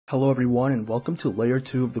Hello everyone and welcome to Layer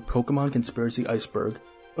 2 of the Pokemon Conspiracy Iceberg.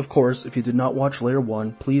 Of course, if you did not watch Layer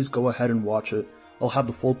 1, please go ahead and watch it. I'll have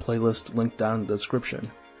the full playlist linked down in the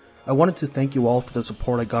description. I wanted to thank you all for the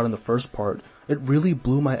support I got in the first part. It really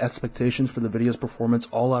blew my expectations for the video's performance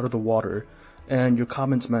all out of the water, and your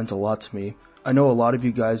comments meant a lot to me. I know a lot of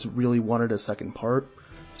you guys really wanted a second part,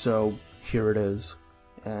 so here it is.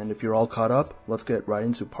 And if you're all caught up, let's get right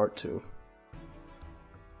into part 2.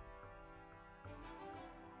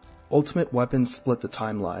 Ultimate Weapons split the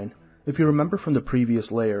timeline. If you remember from the previous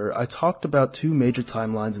layer, I talked about two major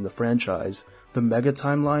timelines in the franchise, the Mega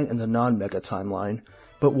Timeline and the non-Mega Timeline,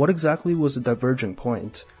 but what exactly was the diverging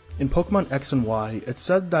point? In Pokemon X and Y, it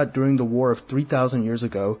said that during the war of 3,000 years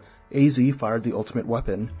ago, AZ fired the Ultimate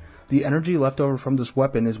Weapon. The energy left over from this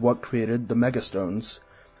weapon is what created the Mega Stones.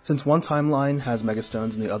 Since one timeline has Mega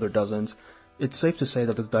Stones and the other doesn't, it's safe to say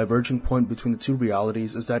that the diverging point between the two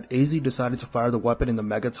realities is that AZ decided to fire the weapon in the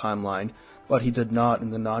Mega Timeline, but he did not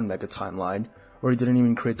in the non-Mega Timeline, or he didn't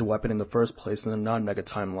even create the weapon in the first place in the non-Mega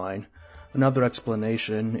Timeline. Another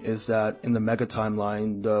explanation is that in the Mega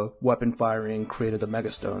Timeline, the weapon firing created the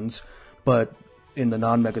Mega Stones, but in the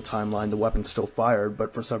non-Mega Timeline, the weapon still fired,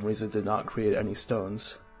 but for some reason did not create any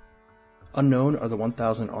stones. Unknown are the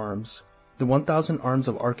 1,000 arms. The 1,000 arms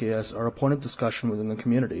of Arceus are a point of discussion within the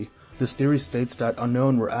community. This theory states that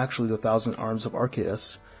Unknown were actually the 1,000 arms of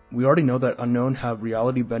Arceus. We already know that Unknown have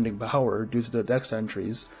reality-bending power due to their dex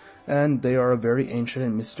entries, and they are a very ancient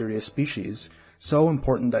and mysterious species, so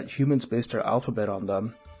important that humans based their alphabet on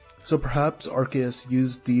them. So perhaps Arceus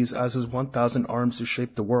used these as his 1,000 arms to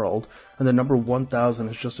shape the world, and the number 1,000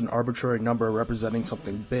 is just an arbitrary number representing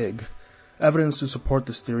something big. Evidence to support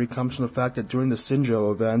this theory comes from the fact that during the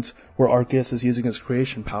Sinjo event, where Arceus is using his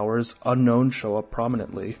creation powers, Unknown show up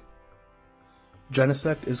prominently.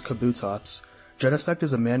 Genesect is Kabutops. Genesect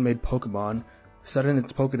is a man-made Pokemon, set in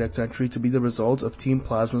its Pokedex entry to be the result of Team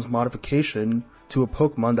Plasma's modification to a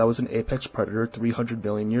Pokemon that was an apex predator 300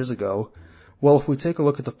 million years ago. Well, if we take a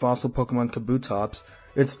look at the fossil Pokemon Kabutops,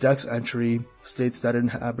 its Dex entry states that it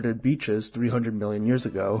inhabited beaches 300 million years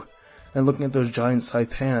ago. And looking at those giant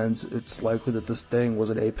scythe hands, it's likely that this thing was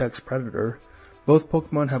an apex predator. Both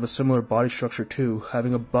Pokemon have a similar body structure too,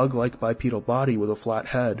 having a bug-like bipedal body with a flat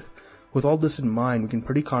head. With all this in mind, we can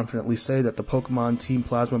pretty confidently say that the Pokemon Team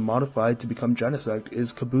Plasma modified to become Genesect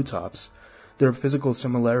is Kabutops. There are physical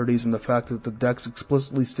similarities in the fact that the Dex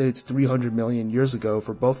explicitly states 300 million years ago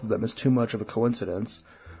for both of them is too much of a coincidence.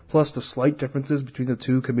 Plus, the slight differences between the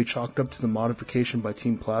two can be chalked up to the modification by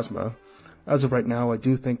Team Plasma. As of right now, I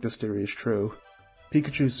do think this theory is true.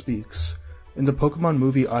 Pikachu speaks. In the Pokemon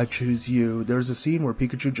movie I Choose You, there is a scene where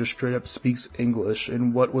Pikachu just straight up speaks English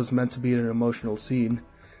in what was meant to be an emotional scene.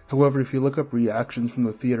 However, if you look up reactions from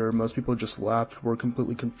the theater, most people just laughed or were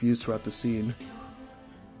completely confused throughout the scene.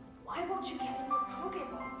 Why won't you get more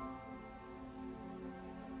Pokemon?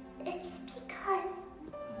 It's because...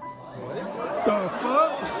 What the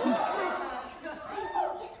fuck? It's because I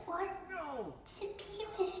always want to be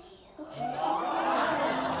with you.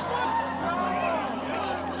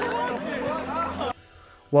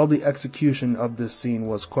 While the execution of this scene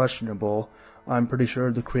was questionable, I'm pretty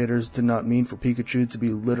sure the creators did not mean for Pikachu to be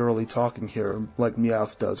literally talking here, like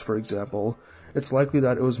Meowth does, for example. It's likely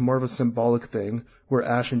that it was more of a symbolic thing, where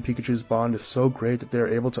Ash and Pikachu's bond is so great that they are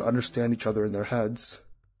able to understand each other in their heads.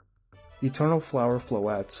 Eternal Flower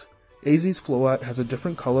Floette. AZ's Floette has a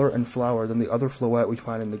different color and flower than the other Floette we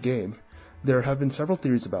find in the game. There have been several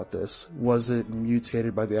theories about this. Was it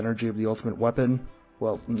mutated by the energy of the Ultimate Weapon?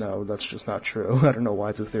 Well, no, that's just not true. I don't know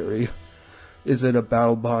why it's a theory. Is it a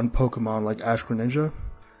Battle Bond Pokemon like Ash Greninja?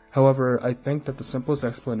 However, I think that the simplest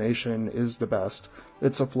explanation is the best.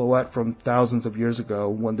 It's a Floette from thousands of years ago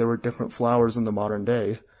when there were different flowers in the modern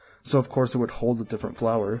day, so of course it would hold a different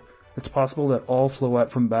flower. It's possible that all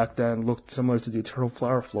Floette from back then looked similar to the Eternal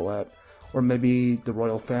Flower Floette, or maybe the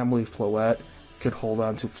Royal Family Floette could hold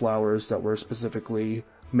on to flowers that were specifically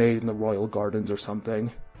made in the royal gardens or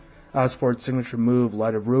something. As for its signature move,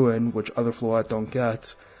 Light of Ruin, which other Floette don't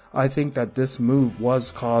get, I think that this move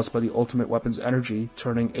was caused by the Ultimate Weapon's energy,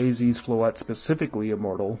 turning AZ's Floette specifically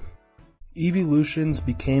immortal. Evolutions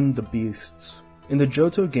became the beasts. In the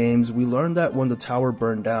Johto games, we learned that when the tower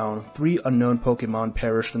burned down, 3 unknown Pokemon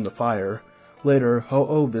perished in the fire. Later,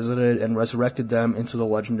 Ho-Oh visited and resurrected them into the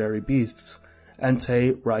legendary beasts,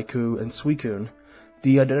 Entei, Raikou, and Suicune.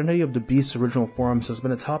 The identity of the beast's original forms has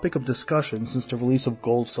been a topic of discussion since the release of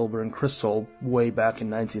Gold, Silver, and Crystal way back in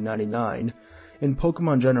 1999. In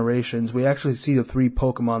Pokemon Generations, we actually see the 3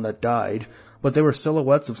 Pokemon that died, but they were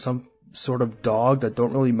silhouettes of some sort of dog that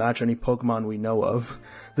don't really match any Pokemon we know of.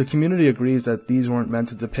 The community agrees that these weren't meant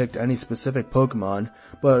to depict any specific Pokemon,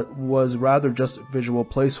 but was rather just a visual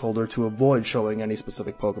placeholder to avoid showing any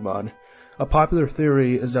specific Pokemon. A popular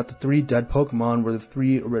theory is that the 3 dead Pokemon were the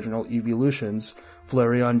 3 original evolutions,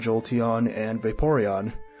 Flareon, Jolteon, and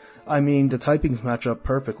Vaporeon. I mean, the typings match up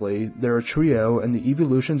perfectly. They're a trio, and the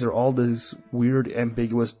evolutions are all this weird,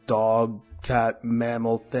 ambiguous dog, cat,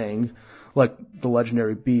 mammal thing, like the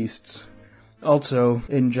legendary beasts. Also,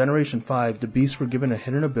 in Generation 5, the beasts were given a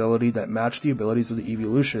hidden ability that matched the abilities of the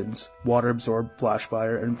evolutions, Water Absorb, Flash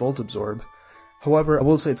Fire, and Volt Absorb. However, I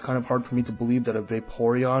will say it's kind of hard for me to believe that a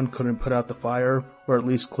Vaporeon couldn't put out the fire, or at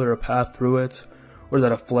least clear a path through it, or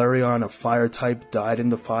that a Flareon, a fire type, died in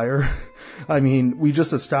the fire. I mean, we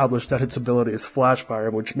just established that its ability is Flash Fire,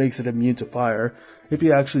 which makes it immune to fire. If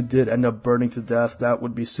he actually did end up burning to death, that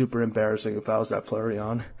would be super embarrassing if I was that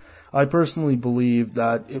Flareon. I personally believe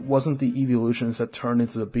that it wasn't the evolutions that turned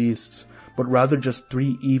into the beasts, but rather just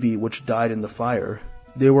 3 Eevee which died in the fire.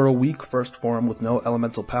 They were a weak first form with no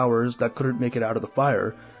elemental powers that couldn't make it out of the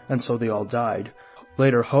fire, and so they all died.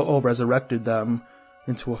 Later, Ho-Oh resurrected them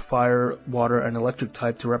into a fire, water, and electric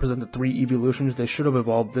type to represent the 3 evolutions they should have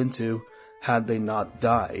evolved into had they not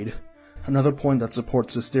died. Another point that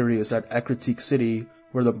supports this theory is that Ecruteak City,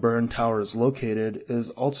 where the Burn Tower is located, is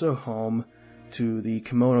also home to the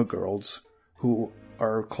Kimono Girls, who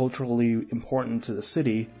are culturally important to the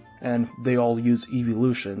city, and they all use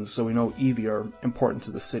evolutions, so we know Eevee are important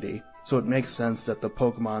to the city. So it makes sense that the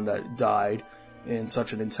Pokemon that died in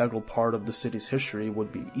such an integral part of the city's history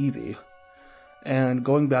would be Eevee. And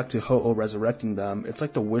going back to Ho-Oh resurrecting them, it's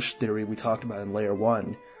like the wish theory we talked about in Layer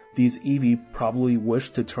 1. These Eevee probably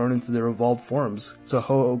wished to turn into their evolved forms, so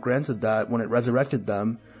Ho-Oh granted that when it resurrected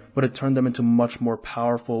them, but it turned them into much more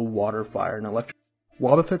powerful water, fire, and electric.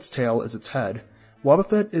 Wobbuffet's tail is its head.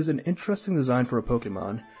 Wobbuffet is an interesting design for a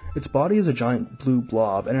Pokemon. Its body is a giant blue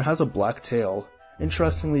blob, and it has a black tail.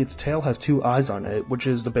 Interestingly, its tail has 2 eyes on it, which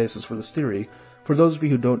is the basis for this theory. For those of you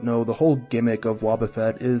who don't know, the whole gimmick of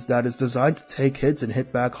Wobbuffet is that it's designed to take hits and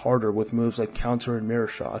hit back harder with moves like Counter and Mirror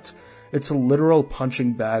Shot. It's a literal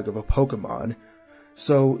punching bag of a Pokemon.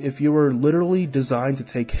 So, if you were literally designed to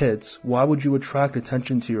take hits, why would you attract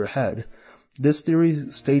attention to your head? This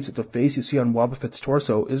theory states that the face you see on Wobbuffet's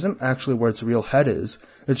torso isn't actually where its real head is,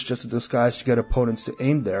 it's just a disguise to get opponents to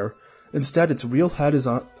aim there. Instead, its real head is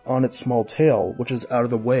on its small tail, which is out of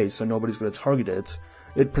the way so nobody's going to target it.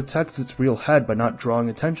 It protects its real head by not drawing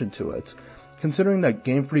attention to it. Considering that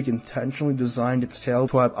Game Freak intentionally designed its tail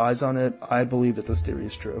to have eyes on it, I believe that this theory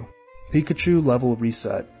is true. Pikachu level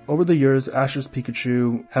reset. Over the years, Ash's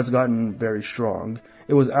Pikachu has gotten very strong.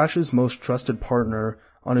 It was Ash's most trusted partner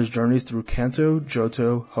on his journeys through Kanto,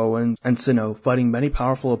 Johto, Hoenn, and Sinnoh, fighting many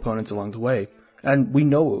powerful opponents along the way. And we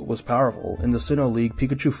know it was powerful. In the Sinnoh League,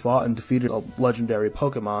 Pikachu fought and defeated a legendary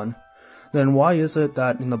Pokemon. Then why is it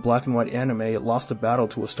that in the black and white anime it lost a battle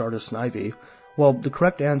to a Stardust Snivy? Well, the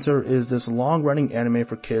correct answer is this long-running anime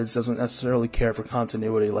for kids doesn't necessarily care for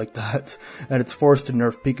continuity like that, and it's forced to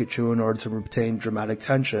nerf Pikachu in order to retain dramatic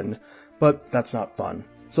tension, but that's not fun.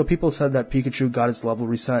 So people said that Pikachu got its level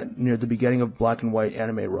reset near the beginning of black and white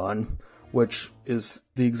anime run, which is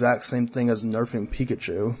the exact same thing as nerfing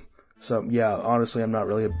Pikachu. So yeah, honestly I'm not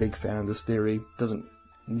really a big fan of this theory, doesn't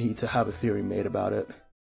need to have a theory made about it.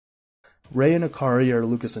 Ray and Akari are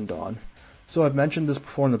Lucas and Dawn. So I've mentioned this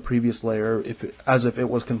before in the previous layer, as if it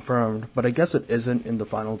was confirmed, but I guess it isn't in the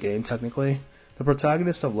final game technically. The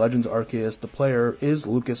protagonist of Legends Arceus, the player, is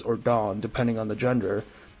Lucas or Dawn, depending on the gender.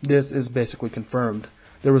 This is basically confirmed.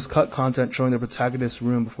 There was cut content showing the protagonist's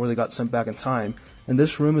room before they got sent back in time, and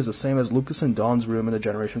this room is the same as Lucas and Dawn's room in the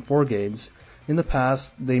Generation 4 games. In the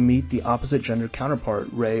past, they meet the opposite gender counterpart,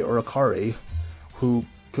 Ray or Akari, who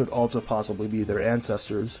could also possibly be their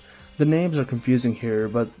ancestors. The names are confusing here,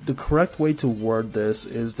 but the correct way to word this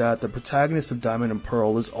is that the protagonist of Diamond and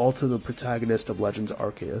Pearl is also the protagonist of Legends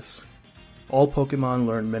Arceus. All Pokemon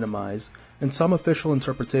learn Minimize. In some official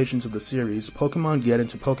interpretations of the series, Pokemon get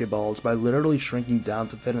into Pokeballs by literally shrinking down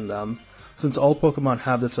to fit in them. Since all Pokemon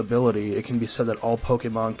have this ability, it can be said that all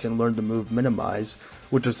Pokemon can learn the move Minimize,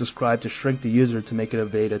 which is described to shrink the user to make it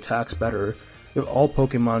evade attacks better. If all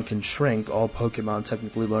Pokemon can shrink, all Pokemon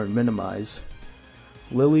technically learn Minimize.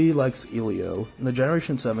 Lily likes Elio. In the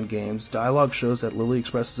Generation 7 games, dialogue shows that Lily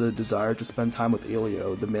expresses a desire to spend time with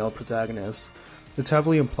Elio, the male protagonist. It's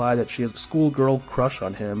heavily implied that she has a schoolgirl crush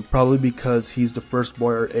on him, probably because he's the first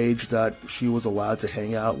boy her age that she was allowed to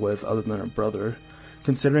hang out with other than her brother.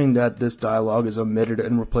 Considering that this dialogue is omitted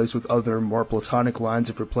and replaced with other, more platonic lines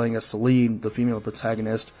if you're playing as Celine, the female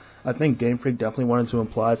protagonist, I think Game Freak definitely wanted to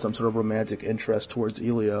imply some sort of romantic interest towards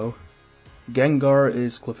Elio. Gengar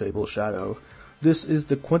is Clefable Shadow. This is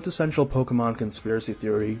the quintessential Pokemon conspiracy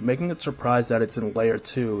theory, making it surprised that it's in Layer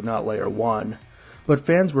 2, not Layer 1. But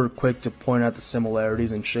fans were quick to point out the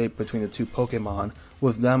similarities in shape between the two Pokemon,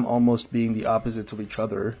 with them almost being the opposites of each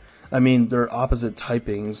other. I mean, they're opposite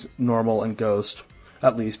typings, Normal and Ghost,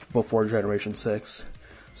 at least before Generation 6.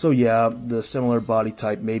 So yeah, the similar body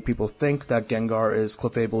type made people think that Gengar is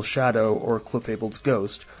Clefable's Shadow or Clefable's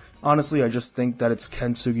Ghost. Honestly, I just think that it's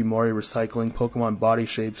Ken Sugimori recycling Pokemon body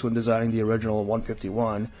shapes when designing the original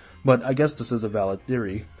 151, but I guess this is a valid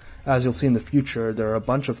theory. As you'll see in the future, there are a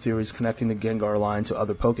bunch of theories connecting the Gengar line to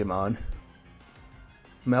other Pokemon.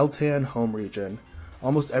 Meltan Home Region.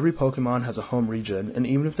 Almost every Pokemon has a home region, and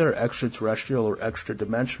even if they're extraterrestrial or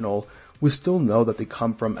extra-dimensional, we still know that they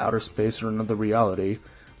come from outer space or another reality.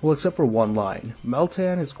 Well, except for one line.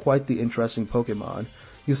 Meltan is quite the interesting Pokemon.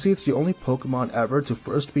 You see, it's the only Pokemon ever to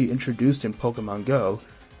first be introduced in Pokemon Go,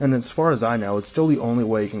 and as far as I know, it's still the only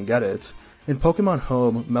way you can get it. In Pokemon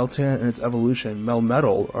Home, Meltan and its evolution,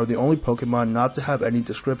 Melmetal, are the only Pokemon not to have any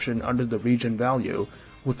description under the region value,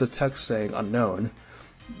 with the text saying unknown.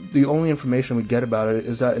 The only information we get about it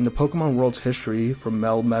is that in the Pokemon world's history from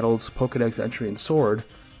Melmetal's Pokedex entry in Sword,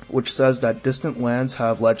 which says that distant lands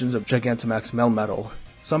have legends of Gigantamax Melmetal.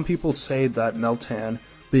 Some people say that Meltan,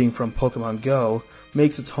 being from Pokemon Go,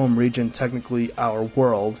 makes its home region technically our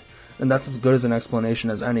world, and that's as good as an explanation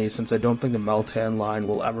as any since I don't think the Meltan line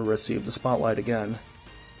will ever receive the spotlight again.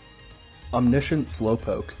 Omniscient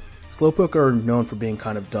Slowpoke. Slowpoke are known for being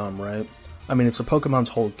kind of dumb, right? I mean, it's a Pokemon's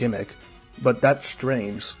whole gimmick, but that's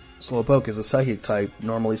strange. Slowpoke is a psychic type,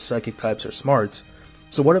 normally psychic types are smart.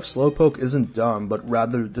 So what if Slowpoke isn't dumb, but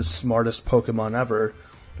rather the smartest Pokemon ever?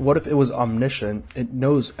 What if it was omniscient, it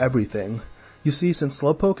knows everything? You see, since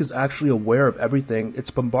Slowpoke is actually aware of everything,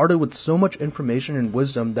 it's bombarded with so much information and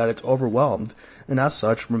wisdom that it's overwhelmed, and as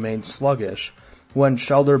such remains sluggish. When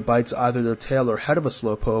Shelder bites either the tail or head of a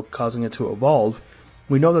Slowpoke, causing it to evolve,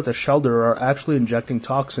 we know that the Shelder are actually injecting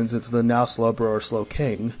toxins into the now Slowbro or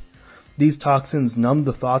Slowking. These toxins numb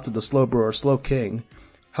the thoughts of the Slowbro or Slowking.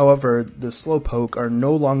 However, the Slowpoke are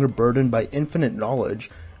no longer burdened by infinite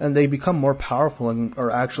knowledge, and they become more powerful and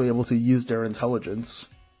are actually able to use their intelligence.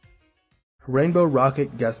 Rainbow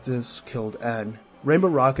Rocket Gestis killed N. Rainbow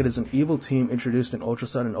Rocket is an evil team introduced in Ultra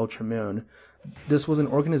Sun and Ultra Moon. This was an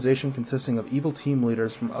organization consisting of evil team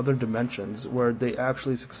leaders from other dimensions where they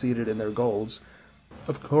actually succeeded in their goals.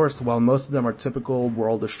 Of course, while most of them are typical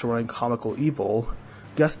world-destroying comical evil,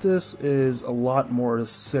 Gestis is a lot more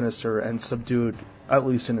sinister and subdued, at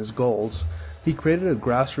least in his goals. He created a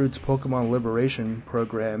grassroots Pokemon liberation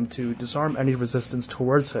program to disarm any resistance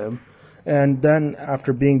towards him, and then,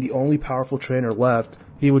 after being the only powerful trainer left,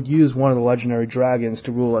 he would use one of the legendary dragons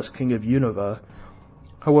to rule as King of Unova.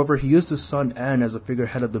 However, he used his son N as a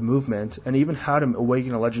figurehead of the movement, and even had him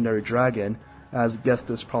awaken a legendary dragon, as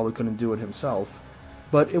Gestis probably couldn't do it himself.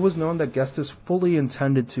 But it was known that Gestis fully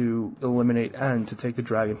intended to eliminate N to take the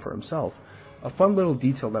dragon for himself. A fun little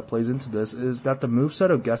detail that plays into this is that the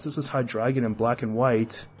moveset of Gestis' Hydreigon in Black and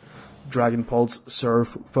White, Dragon Pulse,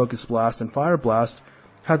 Surf, Focus Blast, and Fire Blast,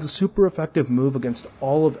 has a super effective move against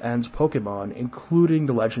all of N's Pokemon, including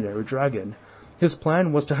the legendary dragon. His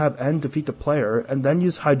plan was to have N defeat the player, and then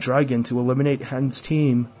use Hydreigon to eliminate N's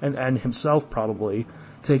team, and N himself probably,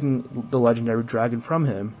 taking the legendary dragon from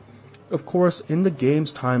him. Of course, in the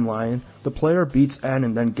game's timeline, the player beats N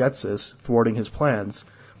and then gets this, thwarting his plans.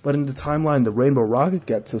 But in the timeline the Rainbow Rocket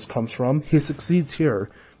Getsis comes from, he succeeds here,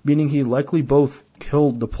 meaning he likely both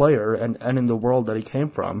killed the player and N in the world that he came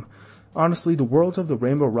from. Honestly, the worlds of the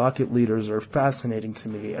Rainbow Rocket leaders are fascinating to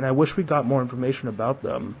me, and I wish we got more information about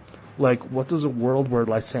them. Like, what does a world where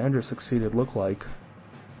Lysander succeeded look like?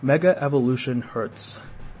 Mega Evolution hurts.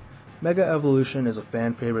 Mega Evolution is a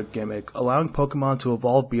fan-favorite gimmick, allowing Pokemon to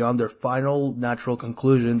evolve beyond their final natural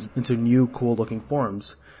conclusions into new, cool-looking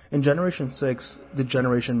forms. In Generation 6, the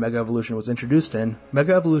generation Mega Evolution was introduced in,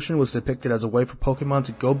 Mega Evolution was depicted as a way for Pokemon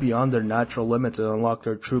to go beyond their natural limits and unlock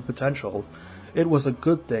their true potential. It was a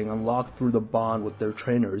good thing unlocked through the bond with their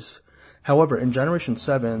trainers. However, in Generation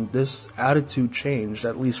 7, this attitude changed,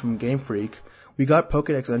 at least from Game Freak. We got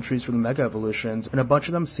Pokedex entries for the Mega Evolutions, and a bunch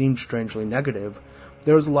of them seemed strangely negative.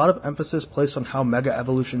 There was a lot of emphasis placed on how Mega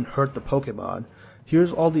Evolution hurt the Pokemon.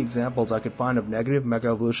 Here's all the examples I could find of negative Mega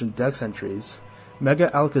Evolution Dex entries. Mega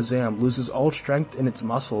Alakazam loses all strength in its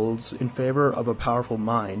muscles in favor of a powerful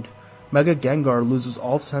mind. Mega Gengar loses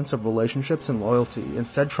all sense of relationships and loyalty,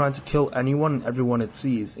 instead trying to kill anyone and everyone it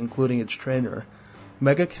sees, including its trainer.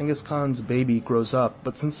 Mega Kangaskhan's baby grows up,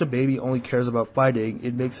 but since the baby only cares about fighting,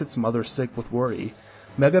 it makes its mother sick with worry.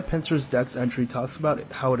 Mega Pinsir's Dex entry talks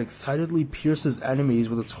about how it excitedly pierces enemies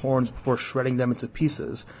with its horns before shredding them into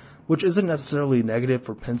pieces, which isn't necessarily negative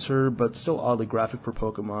for Pinsir, but still oddly graphic for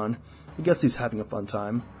Pokemon. I guess he's having a fun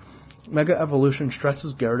time. Mega Evolution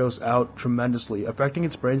stresses Gyarados out tremendously, affecting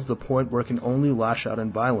its brain to the point where it can only lash out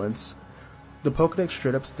in violence. The Pokedex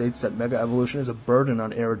straight up states that Mega Evolution is a burden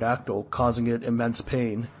on Aerodactyl, causing it immense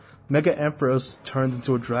pain. Mega Ampharos turns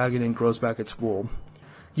into a dragon and grows back its wool.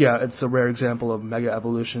 Yeah, it's a rare example of Mega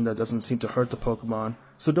Evolution that doesn't seem to hurt the Pokemon,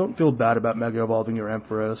 so don't feel bad about Mega Evolving your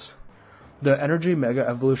Ampharos. The energy Mega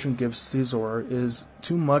Evolution gives Scizor is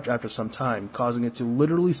too much after some time, causing it to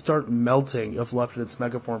literally start melting if left in its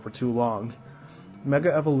Mega form for too long.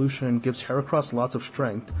 Mega Evolution gives Heracross lots of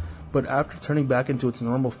strength, but after turning back into its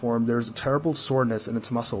normal form, there is a terrible soreness in its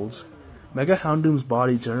muscles. Mega Houndoom's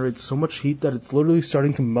body generates so much heat that it's literally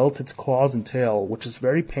starting to melt its claws and tail, which is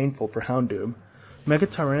very painful for Houndoom. Mega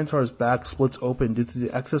Tyranitar's back splits open due to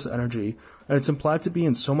the excess energy, and it's implied to be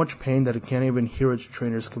in so much pain that it can't even hear its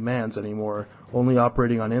trainer's commands anymore, only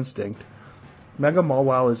operating on instinct. Mega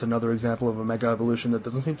Mawile is another example of a Mega Evolution that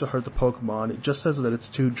doesn't seem to hurt the Pokemon, it just says that its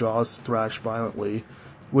two jaws thrash violently,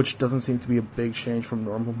 which doesn't seem to be a big change from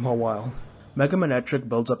normal Mawile. Mega Manectric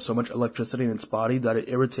builds up so much electricity in its body that it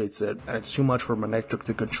irritates it, and it's too much for Manectric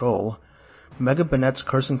to control. Mega Banette's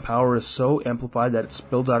cursing power is so amplified that it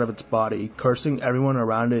spills out of its body, cursing everyone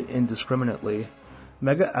around it indiscriminately.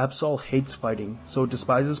 Mega Absol hates fighting, so it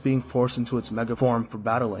despises being forced into its Mega form for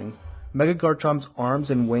battling. Mega Garchomp's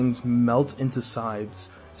arms and wings melt into scythes,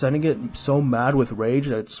 sending it so mad with rage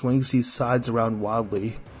that it swings these scythes around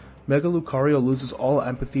wildly. Mega Lucario loses all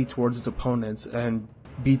empathy towards its opponents and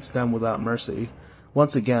beats them without mercy.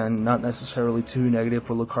 Once again, not necessarily too negative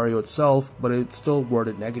for Lucario itself, but it's still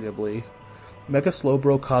worded negatively. Mega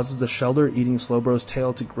Slowbro causes the Shelder eating Slowbro's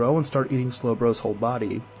tail to grow and start eating Slowbro's whole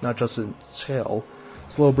body, not just its tail.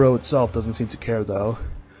 Slowbro itself doesn't seem to care though.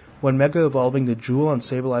 When Mega Evolving, the jewel on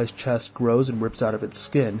Sableye's chest grows and rips out of its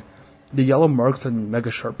skin. The yellow marks on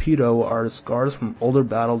Mega Sharpedo are scars from older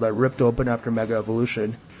battle that ripped open after Mega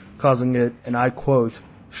Evolution, causing it, and I quote,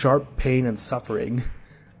 sharp pain and suffering.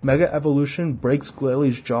 Mega Evolution breaks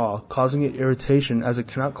Glalie jaw, causing it irritation as it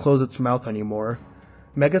cannot close its mouth anymore.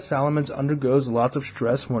 Mega Salamence undergoes lots of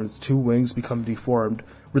stress when its two wings become deformed,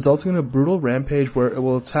 resulting in a brutal rampage where it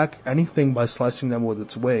will attack anything by slicing them with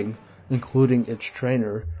its wing, including its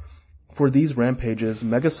trainer. For these rampages,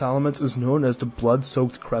 Mega Salamence is known as the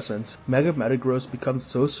Blood-Soaked Crescent. Mega Metagross becomes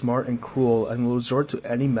so smart and cruel and will resort to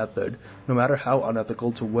any method, no matter how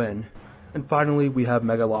unethical, to win. And finally, we have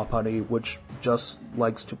Mega Lopunny, which just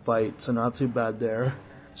likes to fight, so not too bad there.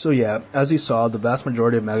 So yeah, as you saw, the vast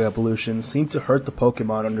majority of Mega Evolutions seem to hurt the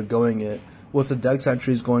Pokemon undergoing it, with the Dex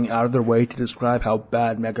entries going out of their way to describe how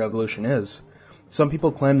bad Mega Evolution is. Some people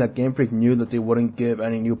claim that Game Freak knew that they wouldn't give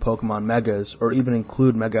any new Pokemon Megas, or even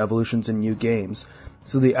include Mega Evolutions in new games,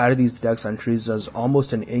 so they added these Dex entries as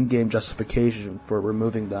almost an in-game justification for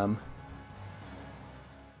removing them.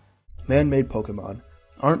 Man-made Pokemon.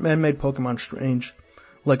 Aren't man-made Pokemon strange?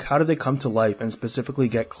 Like, how do they come to life and specifically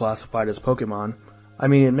get classified as Pokemon? I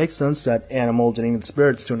mean, it makes sense that animals and even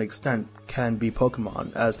spirits to an extent can be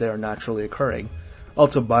Pokemon, as they are naturally occurring.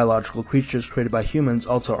 Also, biological creatures created by humans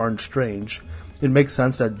also aren't strange. It makes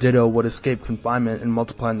sense that Ditto would escape confinement and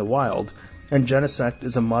multiply in the wild, and Genesect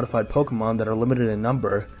is a modified Pokemon that are limited in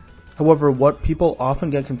number. However, what people often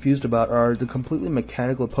get confused about are the completely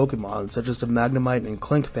mechanical Pokemon, such as the Magnemite and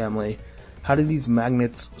Clink family. How do these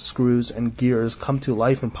magnets, screws, and gears come to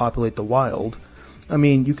life and populate the wild? I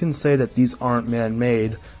mean, you can say that these aren't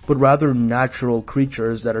man-made, but rather natural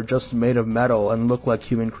creatures that are just made of metal and look like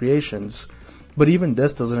human creations. But even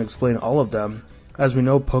this doesn't explain all of them. As we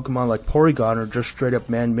know, Pokemon like Porygon are just straight up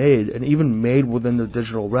man-made, and even made within the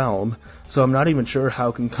digital realm, so I'm not even sure how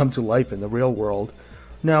it can come to life in the real world.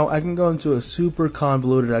 Now, I can go into a super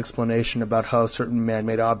convoluted explanation about how certain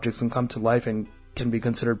man-made objects can come to life and can be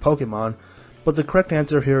considered Pokemon, but the correct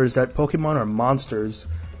answer here is that Pokemon are monsters,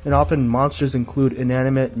 and often monsters include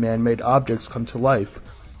inanimate, man-made objects come to life.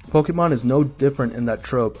 Pokemon is no different in that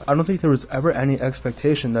trope. I don't think there was ever any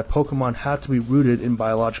expectation that Pokemon had to be rooted in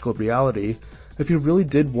biological reality. If you really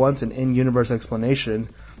did want an in-universe explanation,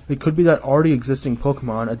 it could be that already existing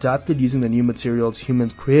Pokemon adapted using the new materials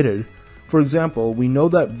humans created. For example, we know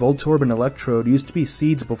that Voltorb and Electrode used to be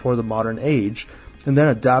seeds before the modern age, and then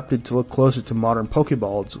adapted to look closer to modern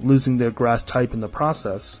Pokeballs, losing their grass type in the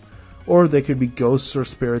process. Or they could be ghosts or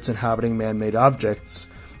spirits inhabiting man-made objects.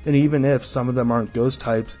 And even if some of them aren't ghost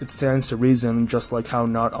types, it stands to reason, just like how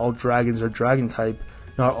not all dragons are dragon type,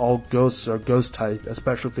 not all ghosts are ghost type,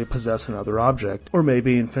 especially if they possess another object. Or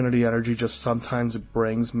maybe Infinity Energy just sometimes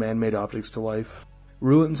brings man-made objects to life.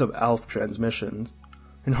 Ruins of Alf transmissions.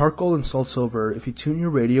 In Heart Gold and Soul Silver, if you tune your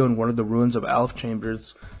radio in one of the Ruins of Alf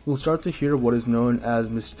chambers, you'll start to hear what is known as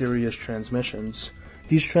mysterious transmissions.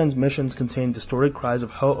 These transmissions contain distorted cries of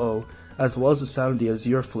ho-oh, as well as the sound of the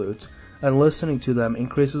Azir flute, and listening to them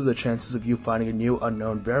increases the chances of you finding a new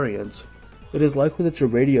unknown variant. It is likely that your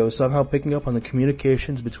radio is somehow picking up on the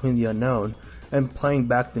communications between the unknown, and playing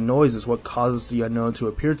back the noise is what causes the unknown to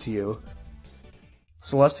appear to you.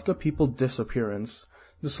 Celestica people disappearance.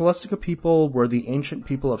 The Celestica people were the ancient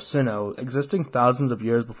people of Sinnoh, existing thousands of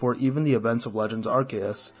years before even the events of Legends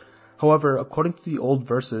Arceus. However, according to the old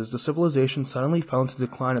verses, the civilization suddenly fell into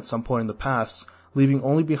decline at some point in the past, leaving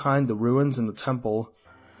only behind the ruins and the temple.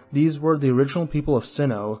 These were the original people of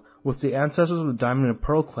Sinnoh, with the ancestors of the Diamond and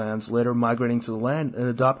Pearl clans later migrating to the land and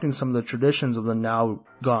adopting some of the traditions of the now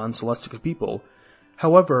gone Celestica people.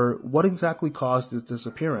 However, what exactly caused this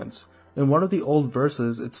disappearance? In one of the old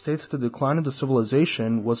verses, it states that the decline of the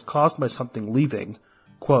civilization was caused by something leaving.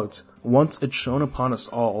 Quote, "Once it shone upon us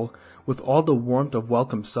all, with all the warmth of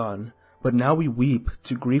welcome sun, but now we weep,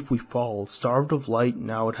 to grief we fall, starved of light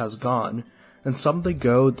now it has gone. And some they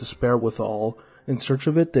go, despair withal, in search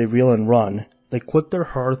of it they reel and run. They quit their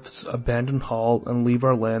hearths, abandon hall, and leave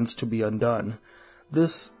our lands to be undone."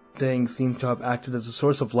 This thing seems to have acted as a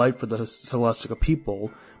source of light for the Celestica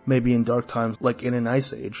people, maybe in dark times like in an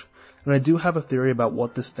ice age. And I do have a theory about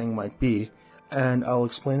what this thing might be, and I'll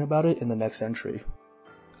explain about it in the next entry.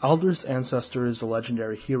 Alder's ancestor is the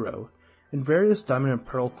legendary hero. In various Diamond and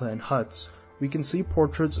Pearl clan huts, we can see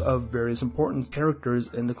portraits of various important characters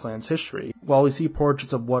in the clan's history. While we see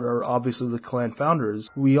portraits of what are obviously the clan founders,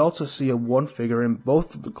 we also see one figure in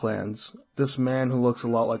both of the clans, this man who looks a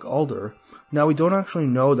lot like Alder. Now, we don't actually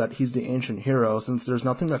know that he's the ancient hero, since there's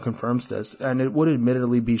nothing that confirms this, and it would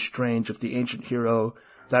admittedly be strange if the ancient hero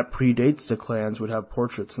that predates the clans would have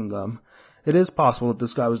portraits in them. It is possible that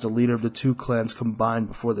this guy was the leader of the two clans combined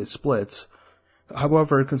before they split.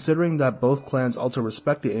 However, considering that both clans also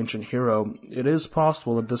respect the ancient hero, it is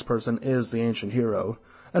possible that this person is the ancient hero.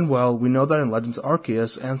 And well, we know that in Legends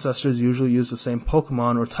Arceus, ancestors usually use the same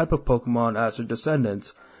Pokemon or type of Pokemon as their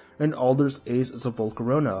descendants, and Alder's ace is a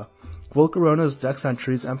Volcarona. Volcarona's dex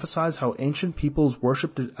entries emphasize how ancient peoples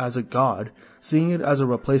worshipped it as a god, seeing it as a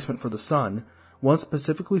replacement for the sun. One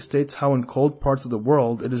specifically states how in cold parts of the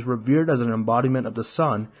world it is revered as an embodiment of the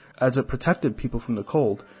sun, as it protected people from the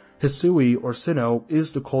cold. Hisui, or Sinnoh,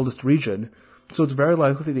 is the coldest region, so it's very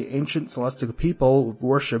likely the ancient Celestica people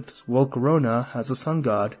worshipped Volcarona as a sun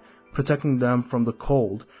god, protecting them from the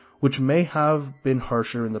cold, which may have been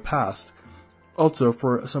harsher in the past. Also,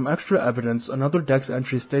 for some extra evidence, another dex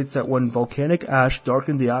entry states that when volcanic ash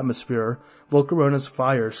darkened the atmosphere, Volcarona's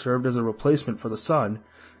fire served as a replacement for the sun.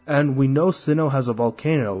 And we know Sinnoh has a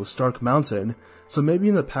volcano, Stark Mountain, so maybe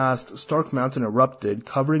in the past, Stark Mountain erupted,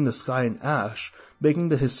 covering the sky in ash, making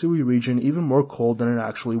the Hisui region even more cold than it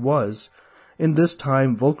actually was. In this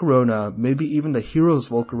time, Volcarona, maybe even the hero's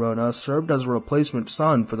Volcarona, served as a replacement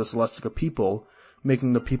sun for the Celestica people,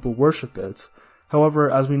 making the people worship it. However,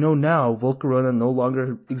 as we know now, Volcarona no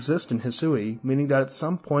longer exists in Hisui, meaning that at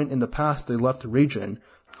some point in the past they left the region,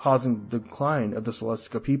 causing the decline of the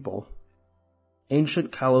Celestica people.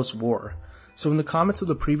 Ancient Kalos War. So in the comments of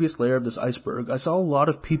the previous layer of this iceberg, I saw a lot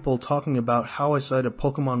of people talking about how I said a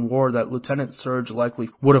Pokemon war that Lieutenant Surge likely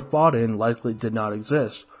would have fought in likely did not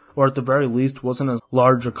exist, or at the very least wasn't as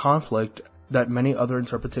large a conflict that many other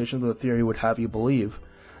interpretations of the theory would have you believe.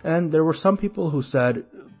 And there were some people who said,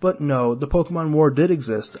 but no, the Pokemon War did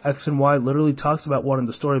exist, X and Y literally talks about one in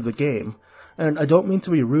the story of the game. And I don't mean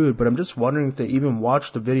to be rude, but I'm just wondering if they even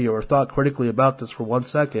watched the video or thought critically about this for 1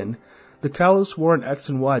 second. The Kalos War in X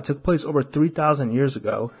and Y took place over 3,000 years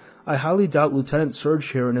ago. I highly doubt Lieutenant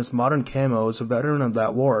Surge here in his modern camo is a veteran of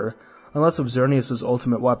that war, unless if Xerneas'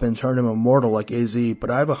 ultimate weapon turned him immortal like AZ,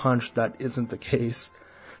 but I have a hunch that isn't the case.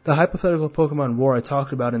 The hypothetical Pokemon War I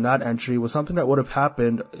talked about in that entry was something that would have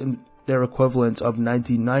happened in their equivalent of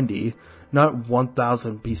 1990, not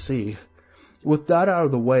 1000 BC. With that out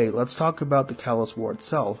of the way, let's talk about the Kalos War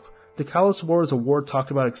itself. The Kalos War is a war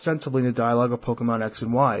talked about extensively in the dialogue of Pokemon X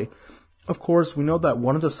and Y. Of course, we know that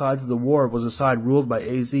one of the sides of the war was a side ruled by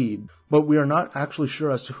AZ, but we are not actually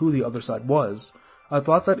sure as to who the other side was. I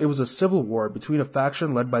thought that it was a civil war between a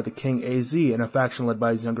faction led by the King AZ and a faction led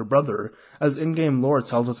by his younger brother, as in-game lore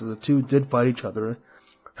tells us that the two did fight each other.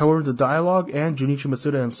 However, the dialogue and Junichi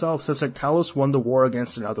Masuda himself says that Kalos won the war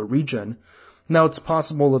against another region. Now, it's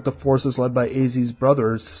possible that the forces led by AZ's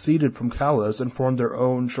brothers seceded from Kalos and formed their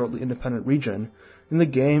own shortly independent region. In the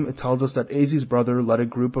game, it tells us that AZ's brother led a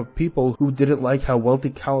group of people who didn't like how wealthy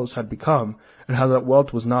Kalos had become, and how that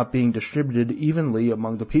wealth was not being distributed evenly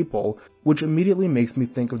among the people, which immediately makes me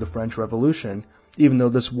think of the French Revolution, even though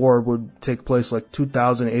this war would take place like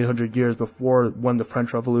 2,800 years before when the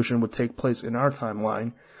French Revolution would take place in our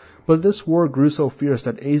timeline. But this war grew so fierce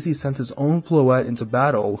that AZ sent his own Floette into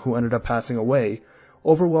battle, who ended up passing away.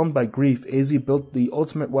 Overwhelmed by grief, AZ built the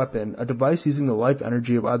ultimate weapon, a device using the life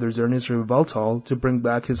energy of either Xerneas or Yveltal to bring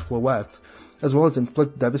back his Floette, as well as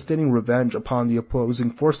inflict devastating revenge upon the opposing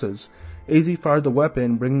forces. AZ fired the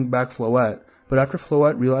weapon, bringing back Floette, but after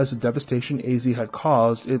Floette realized the devastation AZ had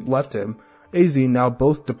caused, it left him. AZ, now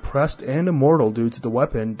both depressed and immortal due to the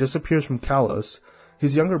weapon, disappears from Kalos.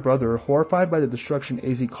 His younger brother, horrified by the destruction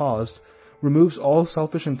AZ caused, removes all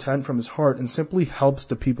selfish intent from his heart and simply helps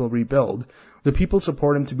the people rebuild. The people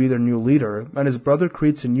support him to be their new leader, and his brother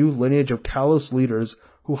creates a new lineage of Kalos leaders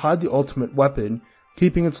who hide the ultimate weapon,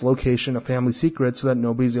 keeping its location a family secret so that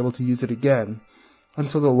nobody is able to use it again.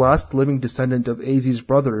 Until the last living descendant of AZ's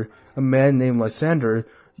brother, a man named Lysander,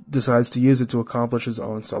 decides to use it to accomplish his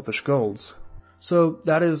own selfish goals. So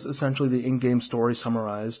that is essentially the in-game story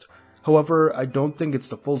summarized. However, I don't think it's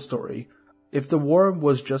the full story. If the war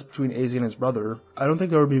was just between AZ and his brother, I don't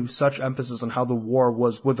think there would be such emphasis on how the war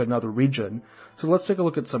was with another region. So let's take a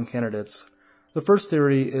look at some candidates. The first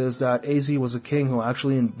theory is that AZ was a king who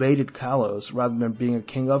actually invaded Kalos, rather than being a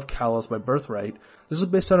king of Kalos by birthright. This is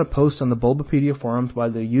based on a post on the Bulbapedia forums by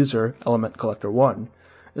the user ElementCollector1.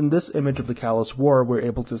 In this image of the Kalos War, we're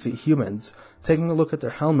able to see humans. Taking a look at their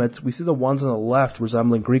helmets, we see the ones on the left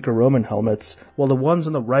resembling Greek or Roman helmets, while the ones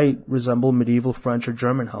on the right resemble medieval French or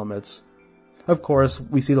German helmets. Of course,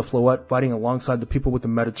 we see the Floette fighting alongside the people with the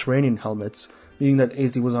Mediterranean helmets, meaning that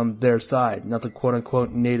AZ was on their side, not the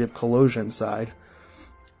quote-unquote native Kalosian side.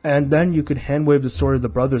 And then you could hand-wave the story of the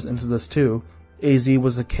brothers into this too. AZ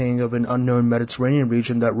was the king of an unknown Mediterranean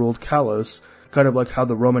region that ruled Kalos, kind of like how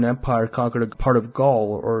the Roman Empire conquered a part of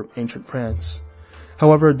Gaul or ancient France.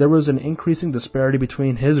 However, there was an increasing disparity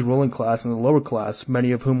between his ruling class and the lower class,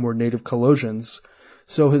 many of whom were native Kalosians.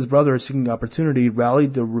 So his brother, seeking opportunity,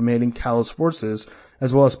 rallied the remaining Kalos forces,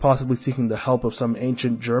 as well as possibly seeking the help of some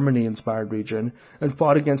ancient Germany-inspired region, and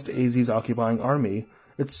fought against AZ's occupying army.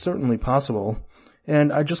 It's certainly possible.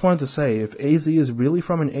 And I just wanted to say, if AZ is really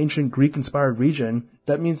from an ancient Greek-inspired region,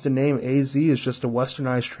 that means the name AZ is just a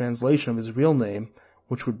westernized translation of his real name,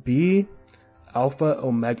 which would be Alpha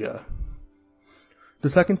Omega. The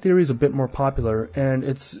second theory is a bit more popular, and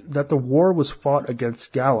it's that the war was fought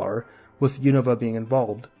against Galar, with Unova being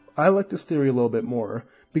involved. I like this theory a little bit more,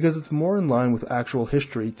 because it's more in line with actual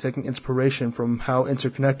history, taking inspiration from how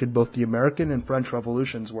interconnected both the American and French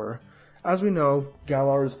revolutions were. As we know,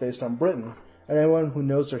 Galar is based on Britain, and anyone who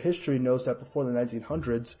knows their history knows that before the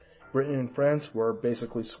 1900s, Britain and France were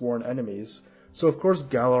basically sworn enemies. So of course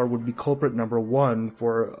Galar would be culprit number one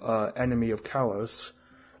for enemy of Kalos.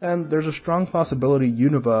 And there's a strong possibility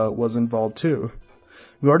Unova was involved too.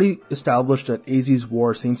 We already established that AZ's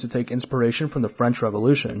war seems to take inspiration from the French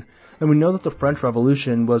Revolution, and we know that the French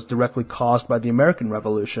Revolution was directly caused by the American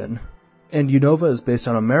Revolution. And Unova is based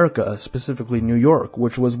on America, specifically New York,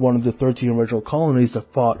 which was one of the 13 original colonies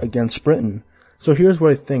that fought against Britain. So here's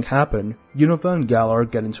what I think happened. Unova and Galar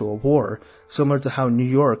get into a war, similar to how New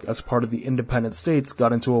York, as part of the independent states,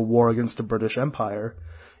 got into a war against the British Empire.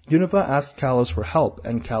 Unova asks Kalos for help,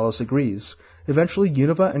 and Kalos agrees. Eventually,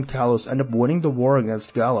 Unova and Kalos end up winning the war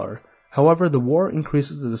against Galar. However, the war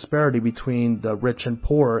increases the disparity between the rich and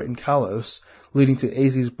poor in Kalos, leading to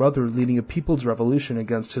AZ's brother leading a people's revolution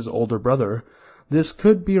against his older brother. This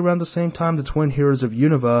could be around the same time the twin heroes of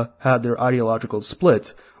Unova had their ideological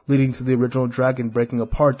split, leading to the original dragon breaking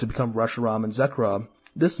apart to become Reshiram and Zekrom.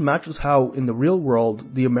 This matches how, in the real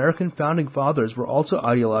world, the American founding fathers were also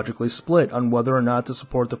ideologically split on whether or not to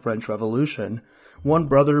support the French Revolution. One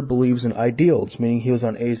brother believes in ideals, meaning he was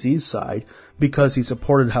on AZ's side, because he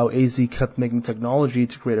supported how AZ kept making technology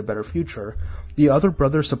to create a better future. The other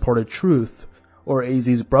brother supported truth, or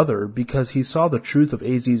AZ's brother, because he saw the truth of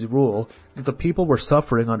AZ's rule, that the people were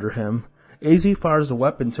suffering under him. AZ fires the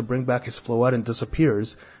weapon to bring back his Floette and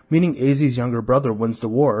disappears, meaning AZ's younger brother wins the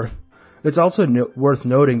war. It's also worth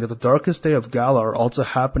noting that the darkest day of Galar also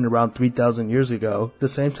happened around 3,000 years ago, the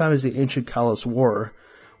same time as the ancient Kalos War.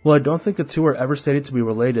 While I don't think the two are ever stated to be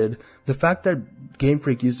related, the fact that Game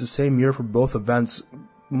Freak used the same year for both events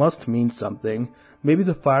must mean something. Maybe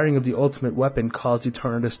the firing of the ultimate weapon caused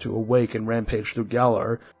Eternatus to awake and rampage through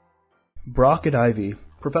Galar. Brock and Ivy.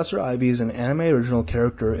 Professor Ivy is an anime original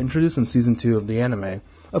character introduced in Season 2 of the anime.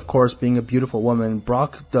 Of course, being a beautiful woman,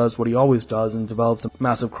 Brock does what he always does and develops a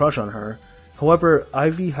massive crush on her. However,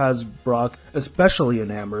 Ivy has Brock especially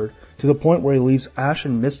enamored, to the point where he leaves Ash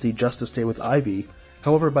and Misty just to stay with Ivy.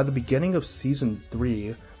 However, by the beginning of Season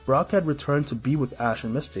 3, Brock had returned to be with Ash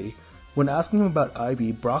and Misty. When asking him about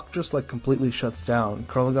Ivy, Brock just completely shuts down,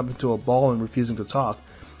 curling up into a ball and refusing to talk.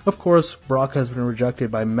 Of course, Brock has been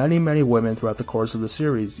rejected by many women throughout the course of the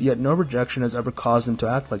series, yet no rejection has ever caused him to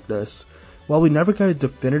act like this. While we never get a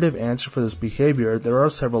definitive answer for this behavior, there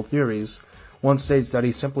are several theories. One states that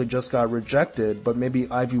he simply just got rejected, but maybe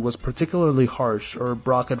Ivy was particularly harsh, or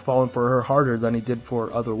Brock had fallen for her harder than he did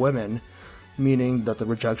for other women, meaning that the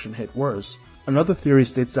rejection hit worse. Another theory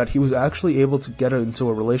states that he was actually able to get into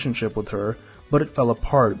a relationship with her, but it fell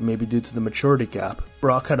apart, maybe due to the maturity gap.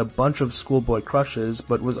 Brock had a bunch of schoolboy crushes,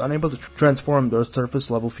 but was unable to transform those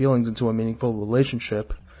surface-level feelings into a meaningful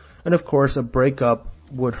relationship. And of course, a breakup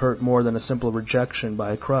would hurt more than a simple rejection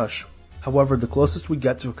by a crush. However, the closest we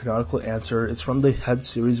get to a canonical answer is from the head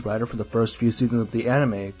series writer for the first few seasons of the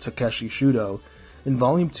anime, Takeshi Shudo. In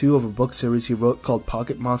Volume 2 of a book series he wrote called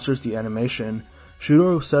Pocket Monsters the Animation,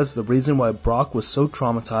 Shudo says the reason why Brock was so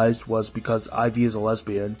traumatized was because Ivy is a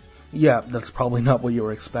lesbian. Yeah, that's probably not what you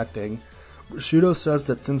were expecting. Shudo says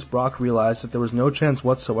that since Brock realized that there was no chance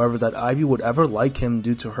whatsoever that Ivy would ever like him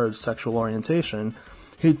due to her sexual orientation,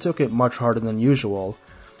 he took it much harder than usual.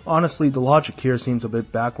 Honestly, the logic here seems a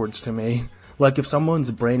bit backwards to me. Like, if someone's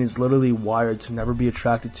brain is literally wired to never be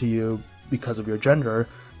attracted to you because of your gender,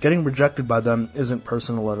 getting rejected by them isn't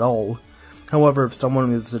personal at all. However, if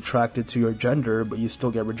someone is attracted to your gender, but you still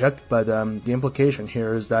get rejected by them, the implication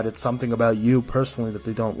here is that it's something about you personally that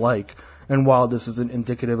they don't like, and while this isn't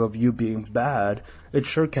indicative of you being bad, it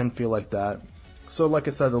sure can feel like that. So like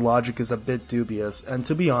I said, the logic is a bit dubious, and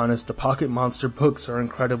to be honest, the Pocket Monster books are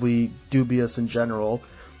incredibly dubious in general.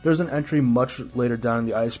 There's an entry much later down in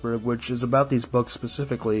the Iceberg which is about these books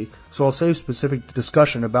specifically, so I'll save specific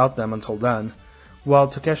discussion about them until then. While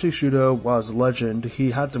Takeshi Shudo was a legend, he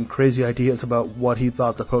had some crazy ideas about what he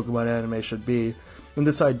thought the Pokemon anime should be, and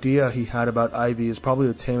this idea he had about Ivy is probably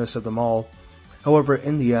the tamest of them all. However,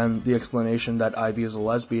 in the end, the explanation that Ivy is a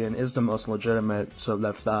lesbian is the most legitimate, so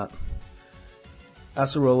that's that.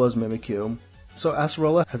 Acerola's Mimikyu. So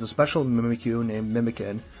Acerola has a special Mimikyu named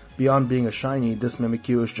Mimikin. Beyond being a shiny, this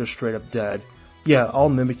Mimikyu is just straight up dead. Yeah, all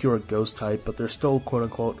Mimikyu are ghost type, but they're still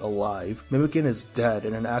quote-unquote alive. Mimikin is dead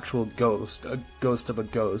and an actual ghost, a ghost of a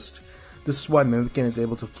ghost. This is why Mimikin is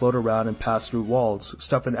able to float around and pass through walls,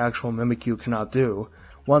 stuff an actual Mimikyu cannot do.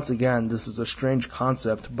 Once again, this is a strange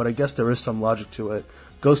concept, but I guess there is some logic to it.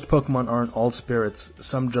 Ghost Pokemon aren't all spirits,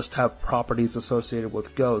 some just have properties associated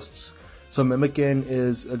with ghosts. So Mimikin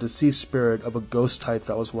is a deceased spirit of a ghost type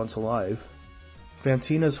that was once alive.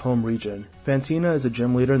 Fantina's home region. Fantina is a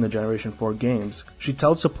gym leader in the Generation 4 games. She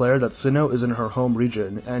tells the player that Sinnoh is in her home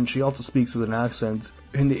region, and she also speaks with an accent.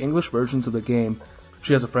 In the English versions of the game,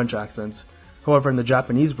 she has a French accent. However, in the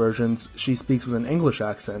Japanese versions, she speaks with an English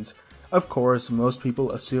accent. Of course, most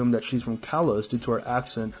people assume that she's from Kalos due to her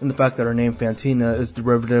accent, and the fact that her name Fantina is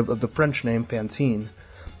derivative of the French name Fantine.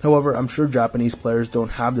 However, I'm sure Japanese players don't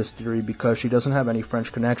have this theory because she doesn't have any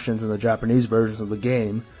French connections in the Japanese versions of the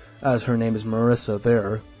game, as her name is Marissa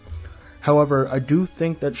there. However, I do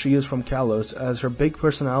think that she is from Kalos, as her big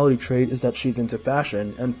personality trait is that she's into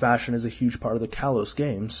fashion, and fashion is a huge part of the Kalos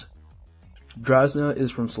games. Drasna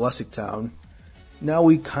is from Celestic Town. Now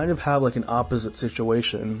we kind of have like an opposite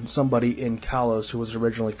situation, somebody in Kalos who was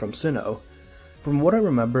originally from Sinnoh. From what I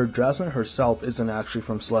remember, Drasna herself isn't actually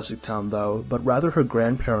from Celestic Town though, but rather her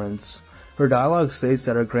grandparents. Her dialogue states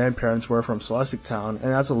that her grandparents were from Celestic Town,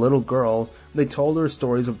 and as a little girl, they told her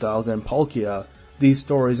stories of Dialga and Palkia. These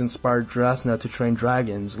stories inspired Drasna to train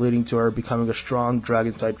dragons, leading to her becoming a strong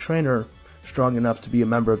dragon-type trainer, strong enough to be a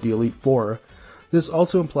member of the Elite Four. This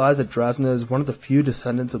also implies that Drasna is one of the few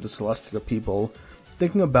descendants of the Celestica people.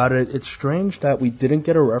 Thinking about it, it's strange that we didn't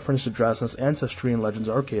get a reference to Drasna's ancestry in Legends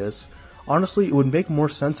Arceus. Honestly, it would make more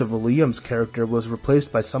sense if Liam's character was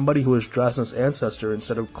replaced by somebody who is Drasna's ancestor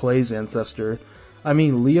instead of Clay's ancestor. I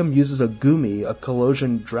mean, Liam uses a Gumi, a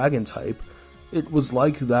Colosian dragon type. It was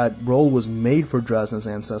like that role was made for Drasna's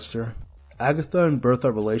ancestor. Agatha and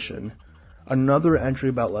Bertha relation. Another entry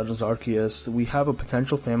about Legends Arceus, we have a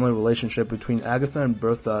potential family relationship between Agatha and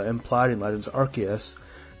Bertha implied in Legends Arceus.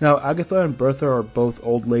 Now, Agatha and Bertha are both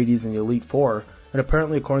old ladies in the Elite Four, and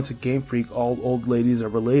apparently according to Game Freak, all old ladies are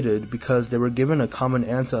related because they were given a common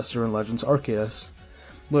ancestor in Legends Arceus.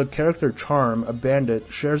 The character Charm, a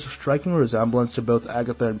bandit, shares a striking resemblance to both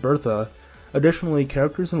Agatha and Bertha. Additionally,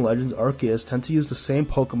 characters in Legends Arceus tend to use the same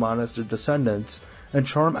Pokemon as their descendants, and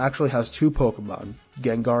Charm actually has two Pokemon,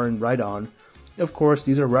 Gengar and Rhydon. Of course,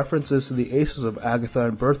 these are references to the aces of Agatha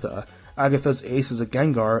and Bertha, Agatha's ace is a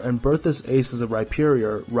Gengar, and Bertha's ace is a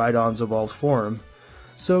Rhyperior, Rhydon's evolved form.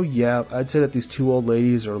 So yeah, I'd say that these two old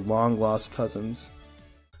ladies are long-lost cousins.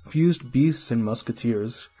 Fused Beasts and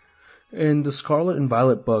Musketeers. In the Scarlet and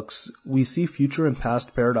Violet books, we see future and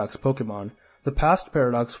past Paradox Pokemon. The past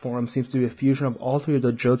Paradox form seems to be a fusion of all three of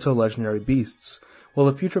the Johto legendary beasts, while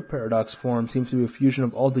the future Paradox form seems to be a fusion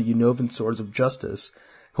of all the Unnovan Swords of Justice.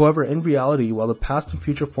 However, in reality, while the past and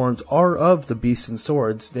future forms are of the beasts and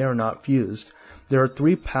swords, they are not fused. There are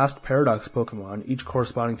 3 past Paradox Pokemon, each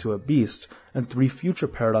corresponding to a beast, and 3 future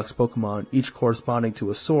Paradox Pokemon, each corresponding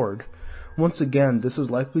to a sword. Once again, this is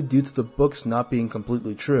likely due to the books not being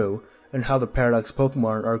completely true, and how the Paradox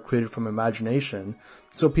Pokemon are created from imagination,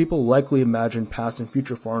 so people likely imagine past and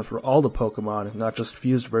future forms for all the Pokemon, not just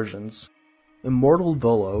fused versions. Immortal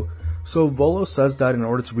Volo. So Volo says that in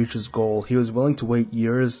order to reach his goal, he was willing to wait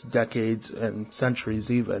years, decades, and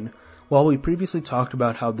centuries even. While we previously talked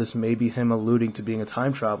about how this may be him alluding to being a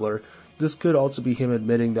time traveler, this could also be him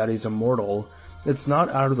admitting that he's immortal. It's not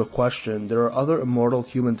out of the question, there are other immortal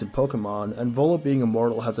humans in Pokemon, and Volo being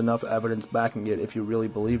immortal has enough evidence backing it if you really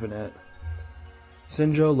believe in it.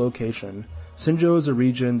 Sinjoh Location. Sinjoh is a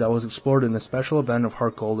region that was explored in a special event of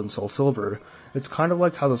Heart Gold and Soul Silver. It's kind of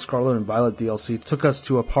like how the Scarlet and Violet DLC took us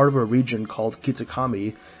to a part of a region called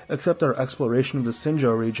Kitakami, except our exploration of the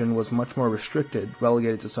Sinjoh region was much more restricted,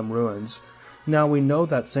 relegated to some ruins. Now we know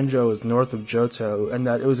that Sinjoh is north of Johto, and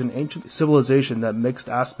that it was an ancient civilization that mixed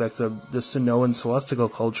aspects of the Sinnohan celestial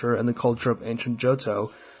culture and the culture of ancient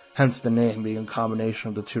Johto, hence the name being a combination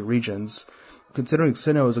of the two regions. Considering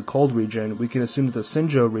Sinnoh is a cold region, we can assume that the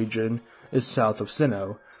Sinjoh region is south of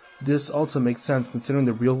Sinnoh. This also makes sense considering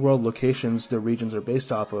the real-world locations the regions are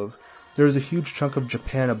based off of. There is a huge chunk of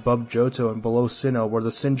Japan above Johto and below Sinnoh where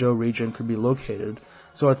the Sinjoh region could be located,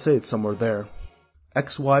 so I'd say it's somewhere there.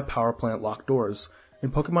 XY Power Plant Locked Doors.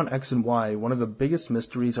 In Pokemon X and Y, one of the biggest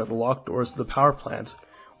mysteries are the locked doors to the power plant.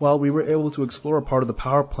 While we were able to explore a part of the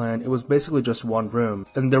power plant, it was basically just one room,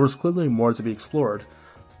 and there was clearly more to be explored.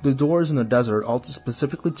 The doors in the desert also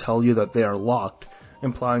specifically tell you that they are locked,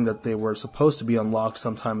 implying that they were supposed to be unlocked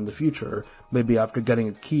sometime in the future, maybe after getting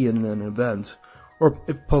a key in an event. Or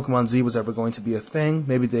if Pokemon Z was ever going to be a thing,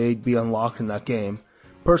 maybe they'd be unlocked in that game.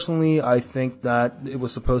 Personally, I think that it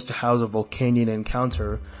was supposed to house a Volcanion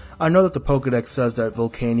encounter. I know that the Pokédex says that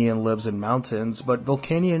Volcanion lives in mountains, but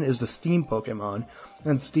Volcanion is the Steam Pokemon,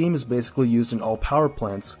 and Steam is basically used in all power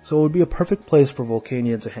plants, so it would be a perfect place for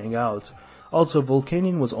Volcanion to hang out. Also,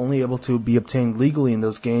 Volcanion was only able to be obtained legally in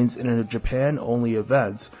those games in a Japan-only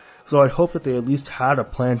event, so I'd hope that they at least had a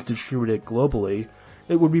plan to distribute it globally.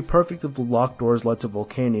 It would be perfect if the locked doors led to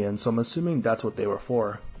Volcanion, so I'm assuming that's what they were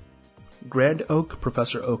for. Grand Oak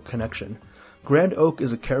Professor Oak Connection. Grand Oak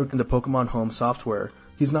is a character in the Pokemon Home software.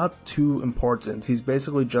 He's not too important, he's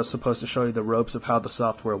basically just supposed to show you the ropes of how the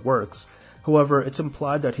software works. However, it's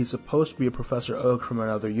implied that he's supposed to be a Professor Oak from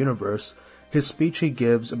another universe. His speech he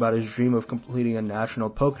gives about his dream of completing a national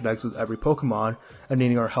Pokédex with every Pokemon and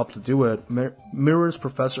needing our help to do it mirrors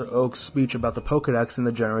Professor Oak's speech about the Pokédex in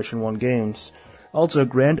the Generation 1 games. Also,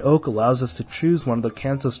 Grand Oak allows us to choose one of the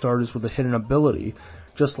Kanto starters with a hidden ability,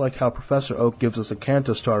 just like how Professor Oak gives us a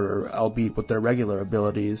Kanto starter, albeit with their regular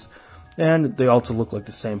abilities. And they also look like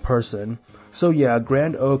the same person. So yeah,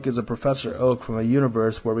 Grand Oak is a Professor Oak from a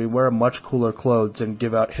universe where we wear much cooler clothes and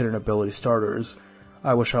give out hidden ability starters.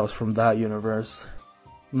 I wish I was from that universe.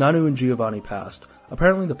 Nanu and Giovanni past.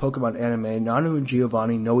 Apparently in the Pokemon anime, Nanu and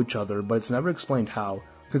Giovanni know each other, but it's never explained how.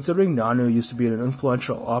 Considering Nanu used to be an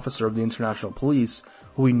influential officer of the International Police,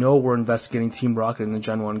 who we know were investigating Team Rocket in the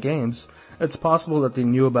Gen 1 games, it's possible that they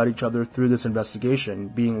knew about each other through this investigation,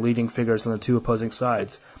 being leading figures on the two opposing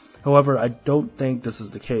sides. However, I don't think this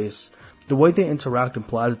is the case. The way they interact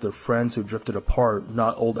implies that they're friends who drifted apart,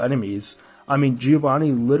 not old enemies. I mean,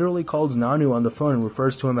 Giovanni literally calls Nanu on the phone and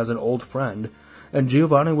refers to him as an old friend, and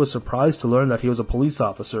Giovanni was surprised to learn that he was a police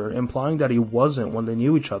officer, implying that he wasn't when they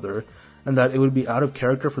knew each other, and that it would be out of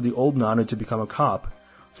character for the old Nanu to become a cop.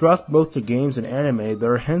 Throughout both the games and anime,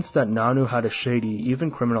 there are hints that Nanu had a shady,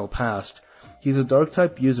 even criminal past. He's a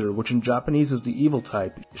dark-type user, which in Japanese is the evil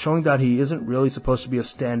type, showing that he isn't really supposed to be a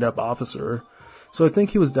stand-up officer. So I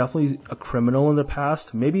think he was definitely a criminal in the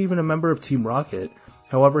past, maybe even a member of Team Rocket.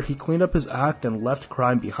 However, he cleaned up his act and left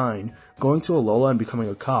crime behind, going to Alola and becoming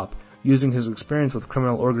a cop, using his experience with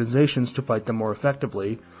criminal organizations to fight them more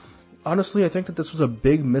effectively. Honestly, I think that this was a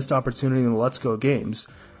big missed opportunity in the Let's Go games.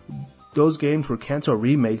 Those games were Kanto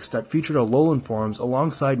remakes that featured Alolan forms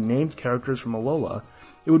alongside named characters from Alola.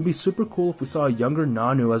 It would be super cool if we saw a younger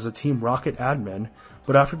Nanu as a Team Rocket admin,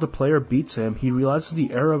 but after the player beats him, he realizes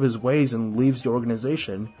the error of his ways and leaves the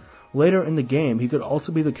organization. Later in the game, he could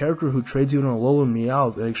also be the character who trades you in a Alolan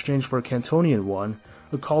Meowth in exchange for a Cantonian one,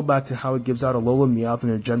 a callback to how it gives out Alolan Meowth in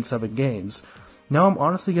the Gen 7 games. Now I'm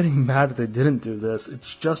honestly getting mad that they didn't do this,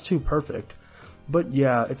 it's just too perfect. But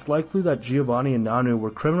yeah, it's likely that Giovanni and Nanu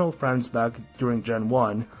were criminal friends back during Gen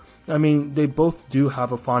 1. I mean, they both do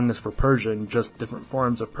have a fondness for Persian, just different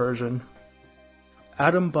forms of Persian.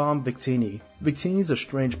 Atom Bomb Victini. Victini is a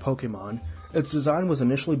strange Pokemon. Its design was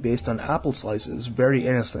initially based on apple slices, very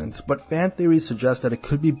innocent, but fan theories suggest that it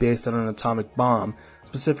could be based on an atomic bomb,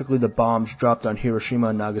 specifically the bombs dropped on Hiroshima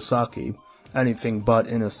and Nagasaki. Anything but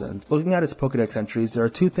innocent. Looking at its Pokedex entries, there are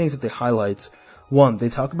two things that they highlight. One, they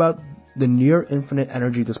talk about the near infinite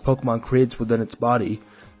energy this Pokemon creates within its body.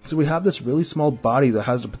 So we have this really small body that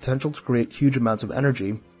has the potential to create huge amounts of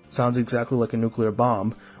energy. Sounds exactly like a nuclear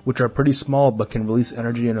bomb, which are pretty small but can release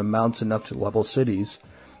energy in amounts enough to level cities.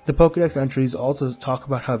 The Pokedex entries also talk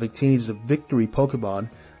about how Victini is a victory Pokemon,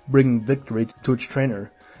 bringing victory to its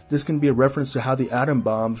trainer. This can be a reference to how the atom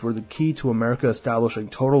bombs were the key to America establishing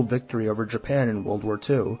total victory over Japan in World War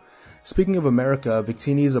II. Speaking of America,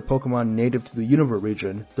 Victini is a Pokemon native to the Unova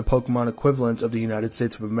region, the Pokemon equivalent of the United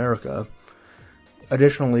States of America.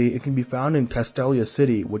 Additionally, it can be found in Castelia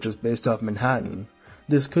City, which is based off Manhattan.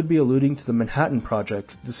 This could be alluding to the Manhattan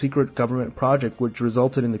Project, the secret government project which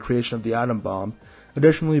resulted in the creation of the atom bomb.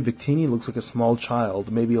 Additionally, Victini looks like a small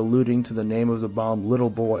child, maybe alluding to the name of the bomb, Little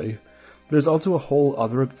Boy. There's also a whole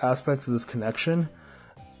other aspect to this connection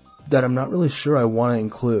that I'm not really sure I want to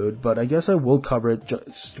include, but I guess I will cover it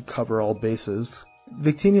just to cover all bases.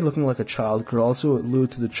 Victini looking like a child could also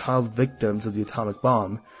allude to the child victims of the atomic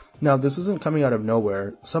bomb. Now, this isn't coming out of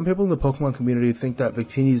nowhere. Some people in the Pokemon community think that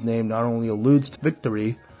Victini's name not only alludes to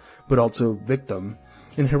victory, but also victim.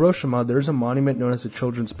 In Hiroshima, there is a monument known as the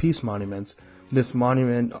Children's Peace Monument. This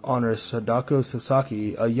monument honors Sadako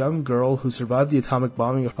Sasaki, a young girl who survived the atomic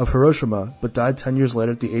bombing of Hiroshima, but died 10 years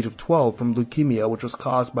later at the age of 12 from leukemia, which was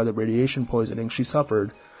caused by the radiation poisoning she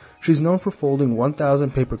suffered. She's known for folding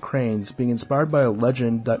 1,000 paper cranes, being inspired by a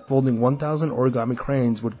legend that folding 1,000 origami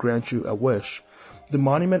cranes would grant you a wish. The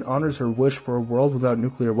monument honors her wish for a world without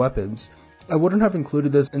nuclear weapons. I wouldn't have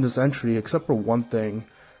included this in this entry except for one thing.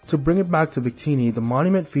 To bring it back to Victini, the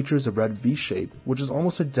monument features a red V-shape, which is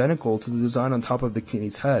almost identical to the design on top of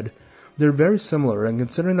Victini's head. They're very similar, and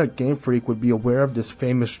considering that Game Freak would be aware of this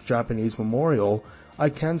famous Japanese memorial, I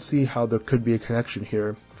can see how there could be a connection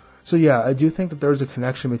here. So yeah, I do think that there is a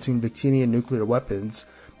connection between Victini and nuclear weapons,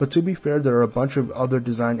 but to be fair, there are a bunch of other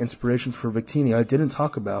design inspirations for Victini I didn't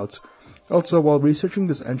talk about. Also, while researching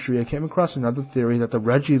this entry, I came across another theory that the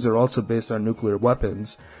Reggies are also based on nuclear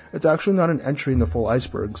weapons. It's actually not an entry in the full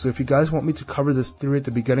Iceberg, so if you guys want me to cover this theory at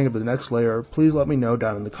the beginning of the next layer, please let me know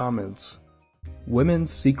down in the comments.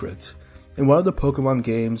 Women's Secret. In one of the Pokemon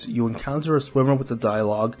games, you encounter a swimmer with the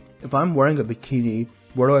dialogue, "If I'm wearing a bikini,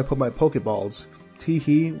 where do I put my Pokeballs?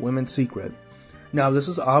 Tee-hee, women's secret." Now, this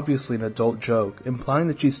is obviously an adult joke, implying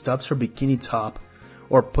that she stuffs her bikini top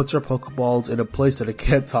or puts her Pokeballs in a place that I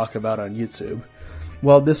can't talk about on YouTube.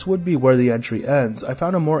 While this would be where the entry ends, I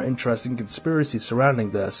found a more interesting conspiracy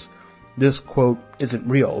surrounding this. This quote isn't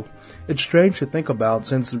real. It's strange to think about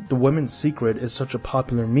since the women's secret is such a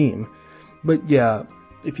popular meme. But yeah,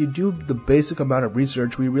 if you do the basic amount of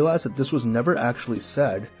research, we realize that this was never actually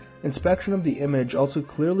said. Inspection of the image also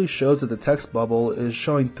clearly shows that the text bubble is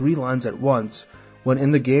showing 3 lines at once, when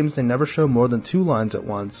in the games they never show more than 2 lines at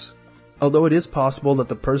once. Although it is possible that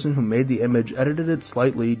the person who made the image edited it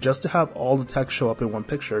slightly just to have all the text show up in one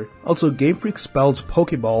picture. Also, Game Freak spells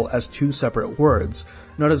Pokeball as 2 separate words,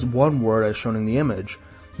 not as one word as shown in the image.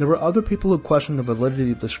 There were other people who questioned the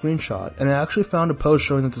validity of the screenshot, and I actually found a post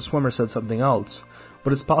showing that the swimmer said something else,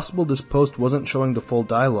 but it's possible this post wasn't showing the full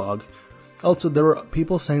dialogue. Also, there were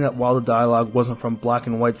people saying that while the dialogue wasn't from Black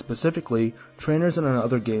and White specifically, trainers in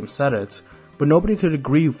another game said it, but nobody could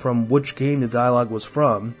agree from which game the dialogue was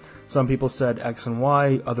from. Some people said X and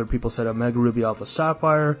Y, other people said Omega Ruby Alpha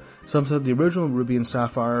Sapphire, some said the original Ruby and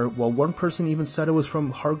Sapphire, while one person even said it was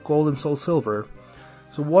from Heart Gold and Soul Silver.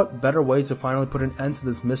 So what better way to finally put an end to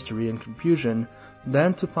this mystery and confusion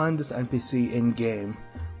than to find this NPC in-game?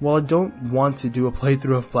 While I don't want to do a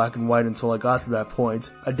playthrough of Black and White until I got to that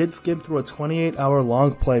point, I did skim through a 28-hour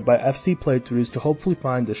long play by FC Playthroughs to hopefully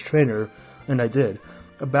find this trainer, and I did.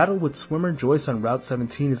 A battle with swimmer Joyce on Route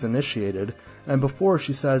 17 is initiated, and before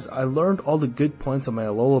she says, "I learned all the good points of my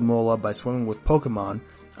Alola Mola by swimming with Pokemon,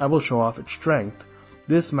 I will show off its strength."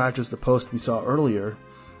 This matches the post we saw earlier.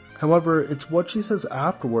 However, it's what she says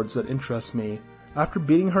afterwards that interests me. After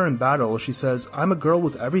beating her in battle, she says, "I'm a girl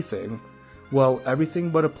with everything." Well,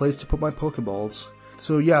 everything but a place to put my Pokeballs.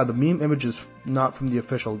 So yeah, the meme image is not from the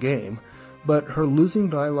official game, but her losing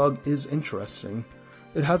dialogue is interesting.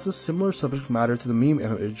 It has a similar subject matter to the meme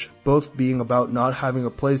image, both being about not having a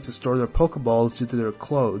place to store their Pokeballs due to their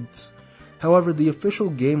clothes. However, the official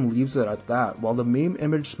game leaves it at that, while the meme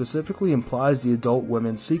image specifically implies the adult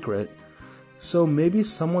women's secret. So maybe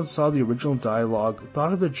someone saw the original dialogue,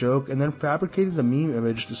 thought of the joke, and then fabricated the meme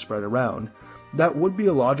image to spread around. That would be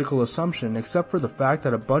a logical assumption, except for the fact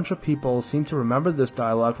that a bunch of people seem to remember this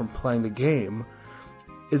dialogue from playing the game.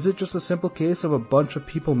 Is it just a simple case of a bunch of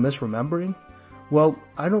people misremembering? Well,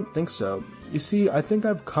 I don't think so. You see, I think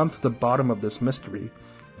I've come to the bottom of this mystery.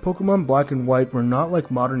 Pokemon Black and White were not like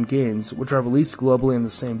modern games, which are released globally on the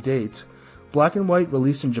same date. Black and White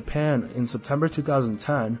released in Japan in September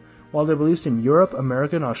 2010, while they released in Europe,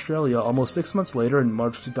 America, and Australia almost 6 months later in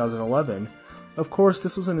March 2011. Of course,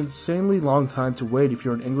 this was an insanely long time to wait if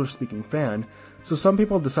you're an English-speaking fan, so some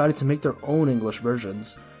people decided to make their own English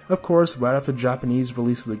versions. Of course, right after the Japanese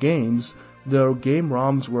release of the games, the game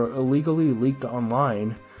ROMs were illegally leaked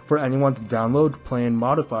online for anyone to download, play, and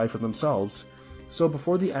modify for themselves. So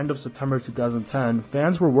before the end of September 2010,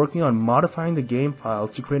 fans were working on modifying the game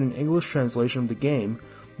files to create an English translation of the game,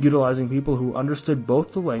 utilizing people who understood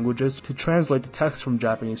both the languages to translate the text from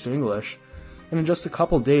Japanese to English. And in just a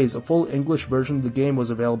couple days, a full English version of the game was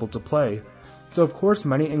available to play. So of course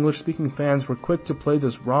many English-speaking fans were quick to play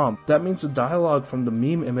this ROM. That means the dialogue from the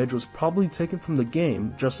meme image was probably taken from the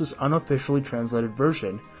game, just this unofficially translated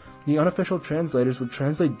version. The unofficial translators would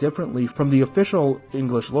translate differently from the official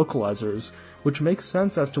English localizers, which makes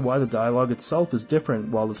sense as to why the dialogue itself is different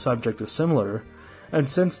while the subject is similar. And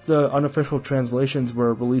since the unofficial translations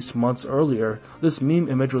were released months earlier, this meme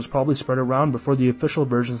image was probably spread around before the official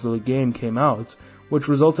versions of the game came out, which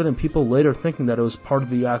resulted in people later thinking that it was part of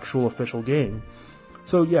the actual official game.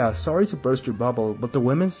 So yeah, sorry to burst your bubble, but the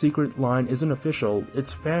women's secret line isn't official,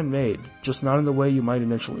 it's fan-made, just not in the way you might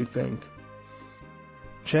initially think.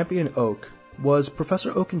 Champion Oak. Was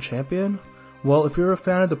Professor Oak in Champion? Well, if you're a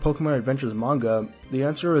fan of the Pokemon Adventures manga, the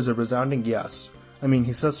answer is a resounding yes. I mean,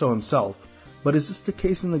 he says so himself. But is this the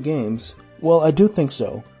case in the games? Well, I do think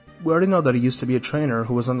so. We already know that he used to be a trainer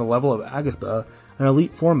who was on the level of Agatha, an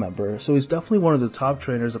Elite Four member, so he's definitely one of the top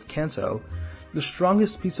trainers of Kanto. The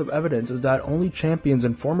strongest piece of evidence is that only champions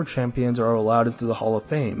and former champions are allowed into the Hall of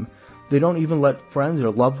Fame. They don't even let friends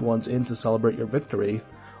or loved ones in to celebrate your victory.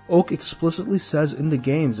 Oak explicitly says in the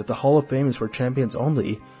games that the Hall of Fame is for champions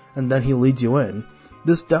only, and then he leads you in.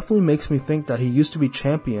 This definitely makes me think that he used to be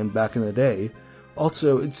champion back in the day.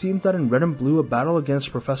 Also, it seems that in Red and Blue a battle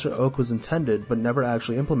against Professor Oak was intended, but never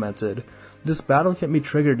actually implemented. This battle can be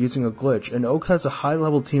triggered using a glitch, and Oak has a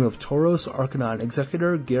high-level team of Tauros, Arcanine,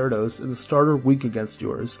 Executor, Gyarados, and the starter weak against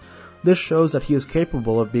yours. This shows that he is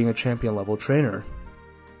capable of being a champion-level trainer.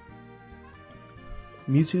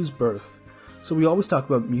 Mewtwo's birth. So we always talk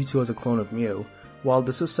about Mewtwo as a clone of Mew. While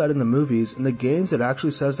this is said in the movies, in the games it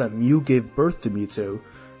actually says that Mew gave birth to Mewtwo.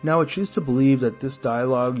 Now I choose to believe that this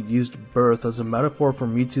dialogue used birth as a metaphor for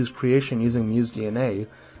Mewtwo's creation using Mew's DNA,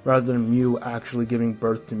 rather than Mew actually giving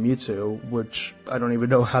birth to Mewtwo, which I don't even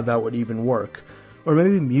know how that would even work. Or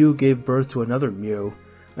maybe Mew gave birth to another Mew,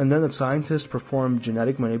 and then the scientist performed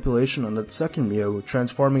genetic manipulation on that second Mew,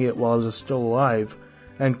 transforming it while it was still alive,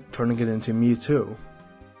 and turning it into Mewtwo.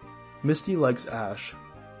 Misty likes Ash.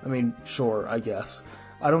 I mean, sure, I guess.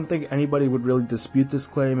 I don't think anybody would really dispute this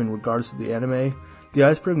claim in regards to the anime. The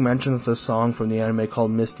Iceberg mentions a song from the anime called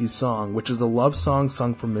Misty's Song, which is the love song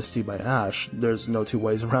sung for Misty by Ash. There's no two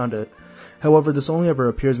ways around it. However, this only ever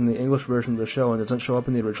appears in the English version of the show and doesn't show up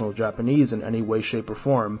in the original Japanese in any way, shape, or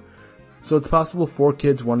form. So it's possible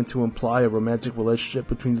 4Kids wanted to imply a romantic relationship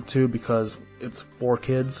between the two because it's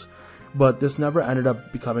 4Kids, but this never ended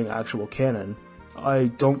up becoming actual canon. I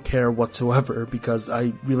don't care whatsoever because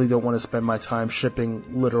I really don't want to spend my time shipping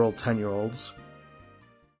literal 10-year-olds.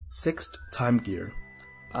 6th Time Gear.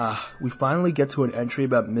 We finally get to an entry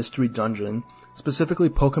about Mystery Dungeon, specifically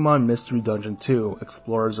Pokemon Mystery Dungeon 2,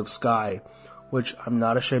 Explorers of Sky, which, I'm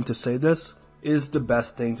not ashamed to say this, is the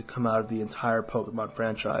best thing to come out of the entire Pokemon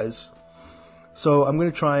franchise. So I'm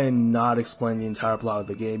going to try and not explain the entire plot of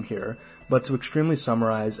the game here, but to extremely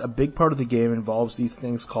summarize, a big part of the game involves these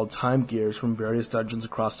things called time gears from various dungeons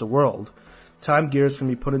across the world. Time gears can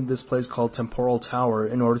be put in this place called Temporal Tower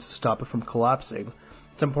in order to stop it from collapsing.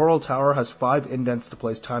 Temporal Tower has 5 indents to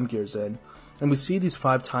place time gears in, and we see these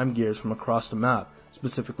 5 time gears from across the map,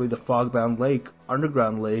 specifically the Fogbound Lake,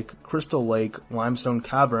 Underground Lake, Crystal Lake, Limestone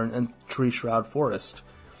Cavern, and Tree Shroud Forest.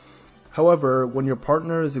 However, when your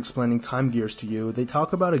partner is explaining time gears to you, they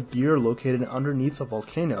talk about a gear located underneath a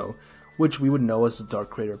volcano, which we would know as the Dark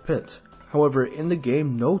Crater Pit. However, in the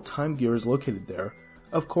game, no time gear is located there.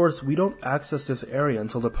 Of course, we don't access this area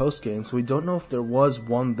until the post-game, so we don't know if there was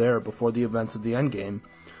one there before the events of the endgame.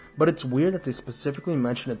 But it's weird that they specifically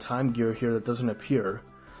mention a time gear here that doesn't appear.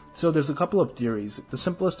 So there's a couple of theories. The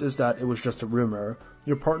simplest is that it was just a rumor.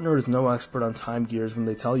 Your partner is no expert on time gears when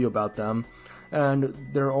they tell you about them, and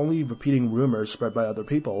they're only repeating rumors spread by other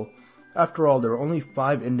people. After all, there are only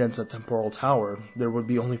 5 indents at Temporal Tower. There would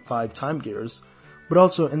be only 5 time gears. But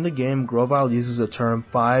also, in the game, Grovile uses the term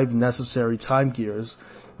 5 necessary time gears,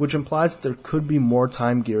 which implies that there could be more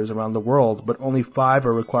time gears around the world, but only 5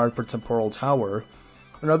 are required for Temporal Tower.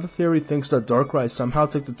 Another theory thinks that Darkrai somehow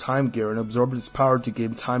took the time gear and absorbed its power to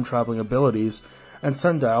gain time-traveling abilities, and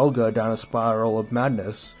sent Dialga down a spiral of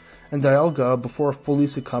madness. And Dialga, before fully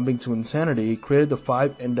succumbing to insanity, created the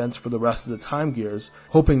 5 indents for the rest of the time gears,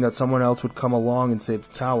 hoping that someone else would come along and save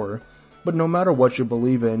the tower. But no matter what you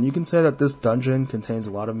believe in, you can say that this dungeon contains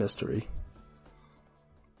a lot of mystery.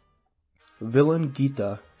 Villain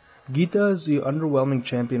Geeta. Geeta is the underwhelming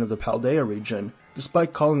champion of the Paldea region.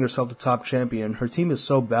 Despite calling herself the top champion, her team is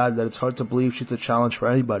so bad that it's hard to believe she's a challenge for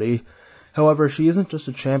anybody. However, she isn't just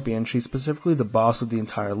a champion, she's specifically the boss of the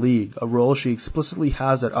entire league, a role she explicitly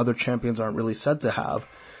has that other champions aren't really said to have.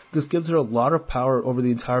 This gives her a lot of power over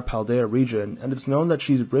the entire Paldea region, and it's known that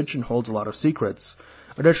she's rich and holds a lot of secrets.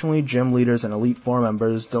 Additionally, gym leaders and Elite Four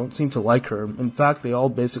members don't seem to like her. In fact, they all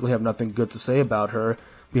basically have nothing good to say about her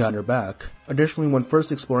behind her back. Additionally, when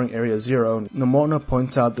first exploring Area Zero, Nomona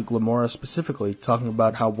points out the Glamora specifically, talking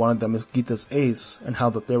about how one of them is Geeta's ace, and how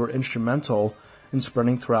that they were instrumental in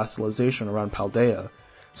spreading terrestrialization around Paldea.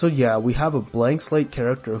 So yeah, we have a blank slate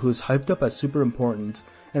character who is hyped up as super important,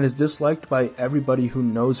 and is disliked by everybody who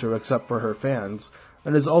knows her except for her fans,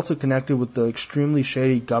 and is also connected with the extremely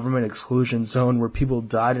shady government exclusion zone where people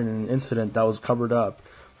died in an incident that was covered up.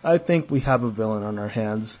 I think we have a villain on our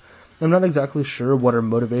hands. I'm not exactly sure what her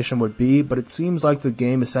motivation would be, but it seems like the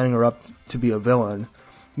game is setting her up to be a villain.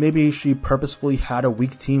 Maybe she purposefully had a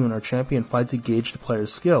weak team in her champion fight to gauge the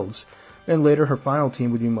player's skills, and later her final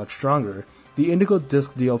team would be much stronger. The Indigo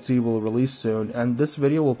Disc DLC will release soon, and this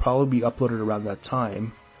video will probably be uploaded around that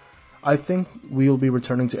time. I think we will be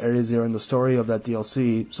returning to Area Zero in the story of that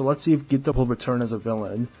DLC, so let's see if Geeta will return as a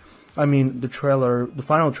villain. I mean, the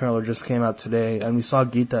final trailer just came out today, and we saw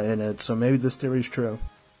Geeta in it, so maybe this theory is true.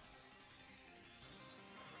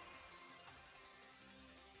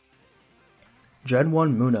 Gen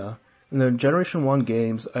 1 Munna. In the Generation 1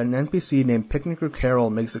 games, an NPC named Picnicker Carol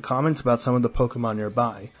makes a comment about some of the Pokemon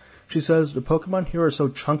nearby. She says, "The Pokemon here are so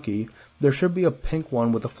chunky, there should be a pink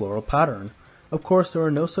one with a floral pattern." Of course, there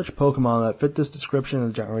are no such Pokemon that fit this description in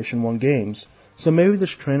the Generation 1 games, so maybe this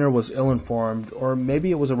trainer was ill-informed, or maybe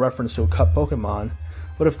it was a reference to a cut Pokemon.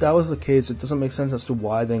 But if that was the case, it doesn't make sense as to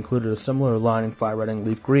why they included a similar line in Fire Red and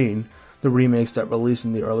Leaf Green, the remakes that released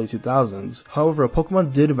in the early 2000s. However, a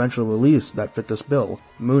Pokemon did eventually release that fit this bill,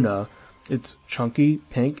 Munna. It's chunky,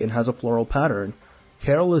 pink, and has a floral pattern.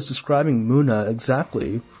 Carol is describing Munna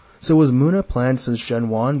exactly. So was Munna planned since Gen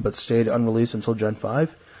 1 but stayed unreleased until Gen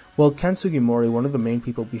 5? Well, Ken Sugimori, one of the main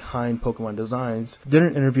people behind Pokemon Designs, did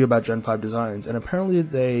an interview about Gen 5 designs, and apparently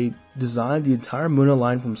they designed the entire Munna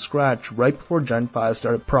line from scratch right before Gen 5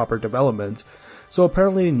 started proper development. So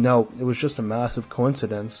apparently, no, it was just a massive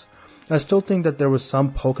coincidence. I still think that there was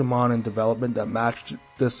some Pokemon in development that matched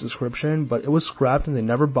this description, but it was scrapped and they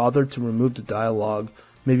never bothered to remove the dialogue,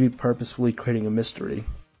 maybe purposefully creating a mystery.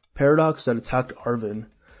 Paradox that attacked Arven.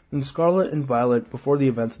 In Scarlet and Violet, before the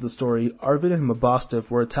events of the story, Arven and Mabosstiff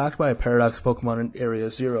were attacked by a Paradox Pokemon in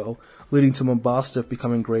Area Zero, leading to Mabosstiff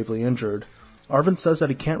becoming gravely injured. Arven says that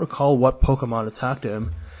he can't recall what Pokemon attacked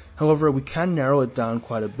him. However, we can narrow it down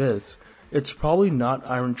quite a bit. It's probably not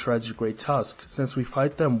Iron Treads or Great Tusk, since we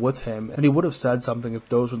fight them with him, and he would have said something if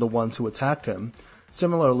those were the ones who attacked him.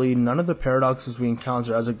 Similarly, none of the Paradoxes we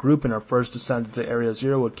encounter as a group in our first descent into Area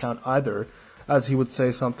Zero would count either, as he would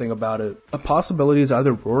say something about it. A possibility is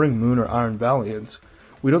either Roaring Moon or Iron Valiant.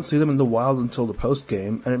 We don't see them in the wild until the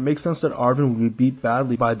post-game, and it makes sense that Arven would be beat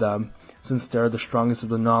badly by them, since they're the strongest of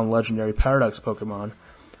the non-legendary Paradox Pokemon.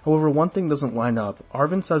 However, one thing doesn't line up.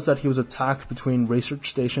 Arven says that he was attacked between Research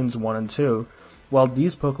Stations 1 and 2, while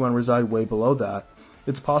these Pokemon reside way below that.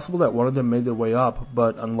 It's possible that one of them made their way up,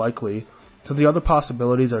 but unlikely. So the other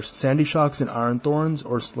possibilities are Sandy Shocks and Iron Thorns,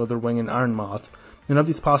 or Slitherwing and Iron Moth. And of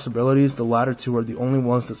these possibilities, the latter two are the only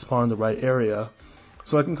ones that spawn in the right area.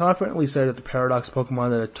 So I can confidently say that the Paradox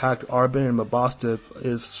Pokemon that attacked Arven and Mabosstiff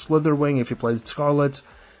is Slitherwing if you played Scarlet,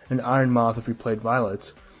 and Iron Moth if you played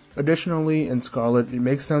Violet. Additionally, in Scarlet, it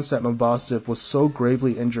makes sense that Mabosstiff was so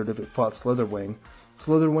gravely injured if it fought Slitherwing.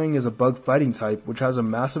 Slitherwing is a bug fighting type, which has a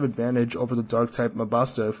massive advantage over the dark type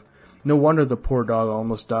Mabosstiff. No wonder the poor dog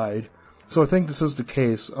almost died. So I think this is the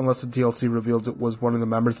case, unless the DLC reveals it was one of the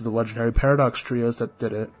members of the legendary Paradox Trios that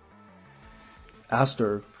did it.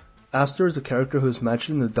 Aster. Aster is a character who is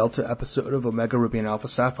mentioned in the Delta episode of Omega Ruby and Alpha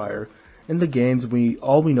Sapphire. In the games,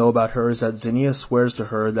 all we know about her is that Zinnia swears to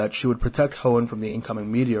her that she would protect Hoenn from the incoming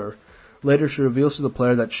meteor. Later, she reveals to the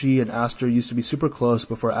player that she and Aster used to be super close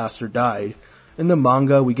before Aster died. In the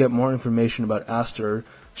manga, we get more information about Aster.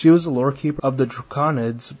 She was the lore keeper of the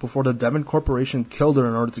Draconids before the Devon Corporation killed her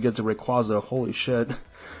in order to get to Rayquaza. Holy shit.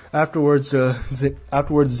 Afterwards,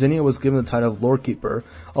 Zinnia was given the title of lore keeper,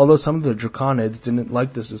 although some of the Draconids didn't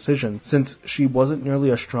like this decision, since she wasn't nearly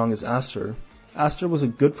as strong as Aster. Aster was a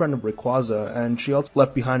good friend of Rayquaza, and she also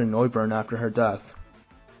left behind a Noivern after her death.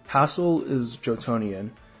 Hassel is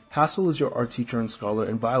Jotonian. Hassel is your art teacher in Scarlet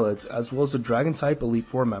and Violet, as well as a Dragon-type Elite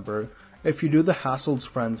Four member. If you do the Hassel's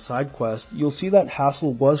Friend side quest, you'll see that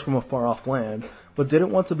Hassel was from a far-off land, but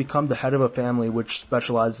didn't want to become the head of a family which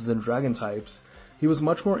specializes in Dragon types. He was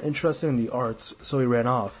much more interested in the arts, so he ran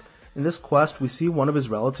off. In this quest, we see one of his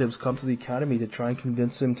relatives come to the academy to try and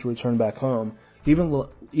convince him to return back home,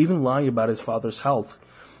 even lying about his father's health.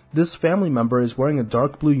 This family member is wearing a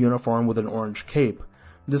dark blue uniform with an orange cape.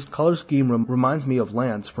 This color scheme reminds me of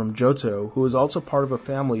Lance from Johto, who is also part of a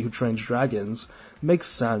family who trains dragons. Makes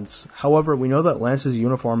sense. However, we know that Lance's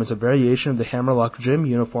uniform is a variation of the Hammerlock Gym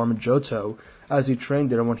uniform in Johto, as he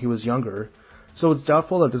trained there when he was younger. So it's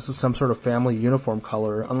doubtful that this is some sort of family uniform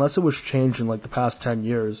color, unless it was changed in like the past 10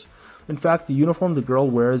 years. In fact, the uniform the girl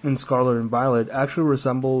wears in Scarlet and Violet actually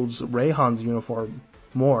resembles Rayhan's uniform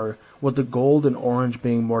more, with the gold and orange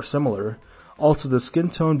being more similar. Also, the skin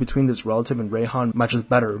tone between this relative and Rayhan matches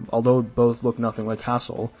better, although both look nothing like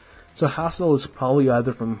Hassel. So Hassel is probably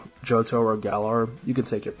either from Johto or Galar. You can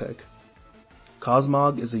take your pick.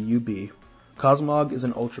 Cosmog is a UB. Cosmog is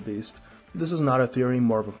an Ultra Beast. This is not a theory,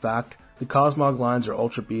 more of a fact. The Cosmog lines are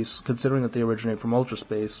Ultra Beasts, considering that they originate from Ultra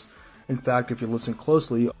Space. In fact, if you listen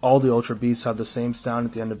closely, all the Ultra Beasts have the same sound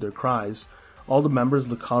at the end of their cries. All the members of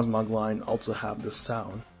the Cosmog line also have this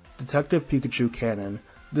sound. Detective Pikachu canon.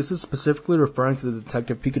 This is specifically referring to the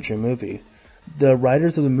Detective Pikachu movie. The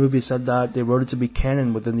writers of the movie said that they wrote it to be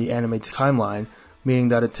canon within the anime timeline, meaning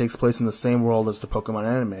that it takes place in the same world as the Pokemon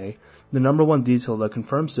anime. The number one detail that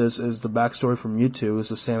confirms this is the backstory from Mewtwo is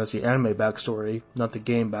the same as the anime backstory, not the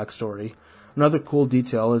game backstory. Another cool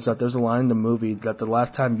detail is that there's a line in the movie that the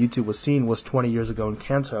last time Mewtwo was seen was 20 years ago in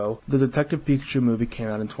Kanto. The Detective Pikachu movie came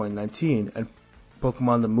out in 2019, and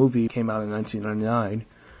Pokemon the movie came out in 1999,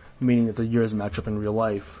 meaning that the years match up in real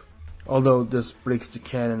life. Although this breaks the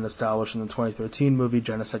canon established in the 2013 movie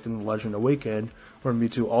Genesect and the Legend Awakened, where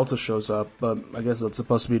Mewtwo also shows up, but I guess that's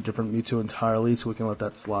supposed to be a different Mewtwo entirely, so we can let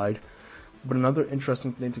that slide. But another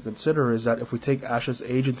interesting thing to consider is that if we take Ash's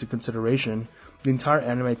age into consideration, the entire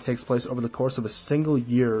anime takes place over the course of a single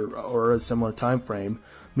year or a similar time frame,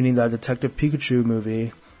 meaning that Detective Pikachu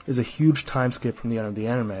movie is a huge time skip from the end of the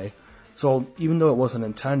anime. So even though it wasn't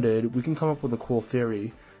intended, we can come up with a cool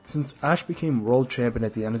theory. Since Ash became world champion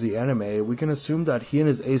at the end of the anime, we can assume that he and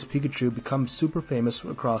his ace Pikachu become super famous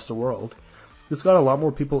across the world. This got a lot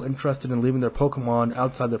more people interested in leaving their Pokemon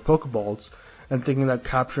outside their Pokeballs, and thinking that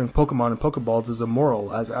capturing Pokemon in Pokeballs is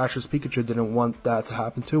immoral, as Ash's Pikachu didn't want that to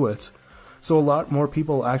happen to it. So a lot more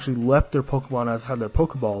people actually left their Pokemon outside their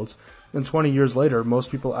Pokeballs, and 20 years later, most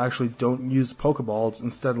people actually don't use Pokeballs,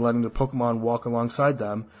 instead letting their Pokemon walk alongside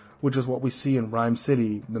them, which is what we see in Rhyme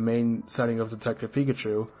City, the main setting of Detective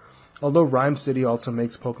Pikachu. Although Rhyme City also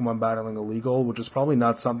makes Pokemon battling illegal, which is probably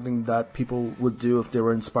not something that people would do if they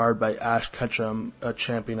were inspired by Ash Ketchum, a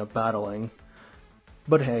champion of battling.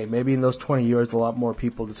 But hey, maybe in those 20 years a lot more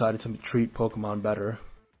people decided to treat Pokemon better.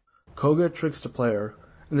 Koga tricks the player.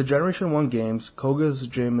 In the Generation 1 games, Koga's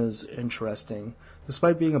gym is interesting.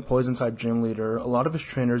 Despite being a Poison-type gym leader, a lot of his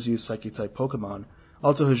trainers use Psychic-type Pokemon.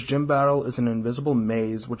 Also, his gym battle is an invisible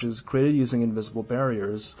maze, which is created using invisible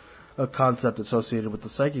barriers, a concept associated with the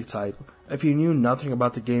Psychic type. If you knew nothing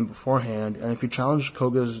about the game beforehand, and if you challenged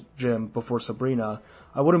Koga's gym before Sabrina,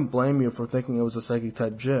 I wouldn't blame you for thinking it was a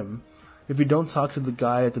Psychic-type gym. If you don't talk to the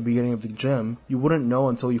guy at the beginning of the gym, you wouldn't know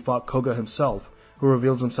until you fought Koga himself, who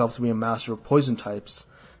reveals himself to be a master of poison types.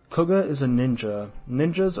 Koga is a ninja.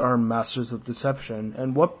 Ninjas are masters of deception,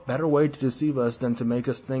 and what better way to deceive us than to make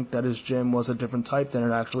us think that his gym was a different type than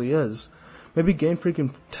it actually is? Maybe Game Freak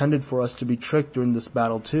intended for us to be tricked during this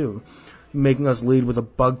battle too, making us lead with a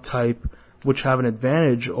bug type, which have an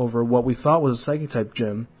advantage over what we thought was a Psychic type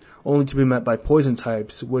gym, only to be met by poison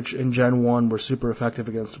types, which in Gen 1 were super effective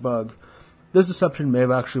against bug. This deception may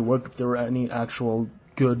have actually worked if there were any actual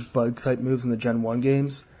good bug type moves in the Gen 1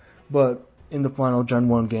 games, but in the final Gen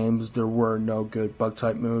 1 games, there were no good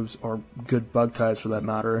bug-type moves, or good bug types for that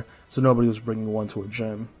matter, so nobody was bringing one to a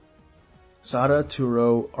gym. Sada,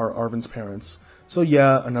 Turo are Arven's parents. So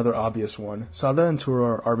yeah, another obvious one. Sada and Turo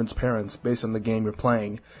are Arven's parents, based on the game you're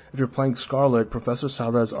playing. If you're playing Scarlet, Professor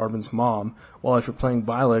Sada is Arven's mom, while if you're playing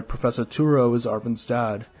Violet, Professor Turo is Arven's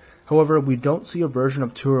dad. However, we don't see a version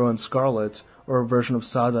of Turo in Scarlet, or a version of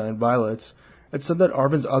Sada in Violet. It's said that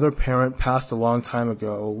Arven's other parent passed a long time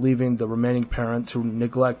ago, leaving the remaining parent to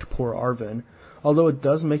neglect poor Arven. Although it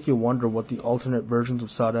does make you wonder what the alternate versions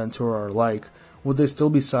of Sada and Turo are like. Would they still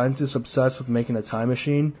be scientists obsessed with making a time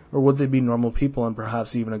machine, or would they be normal people and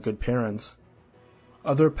perhaps even a good parent?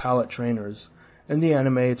 Other palette trainers. In the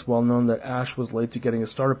anime, it's well known that Ash was late to getting a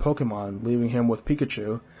starter Pokemon, leaving him with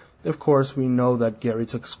Pikachu. Of course, we know that Gary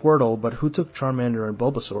took Squirtle, but who took Charmander and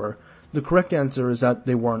Bulbasaur? The correct answer is that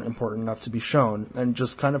they weren't important enough to be shown, and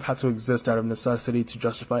just kind of had to exist out of necessity to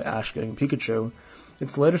justify Ash getting Pikachu.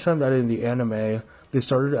 It's later time that in the anime, they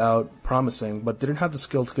started out promising, but didn't have the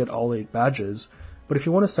skill to get all 8 badges. But if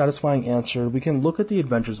you want a satisfying answer, we can look at the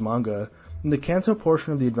Adventures manga. In the Kanto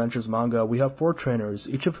portion of the Adventures manga, we have 4 trainers,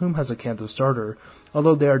 each of whom has a Kanto starter,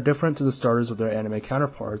 although they are different to the starters of their anime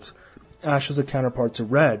counterparts. Ash is a counterpart to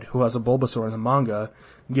Red, who has a Bulbasaur in the manga.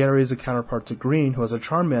 Gary is a counterpart to Green, who has a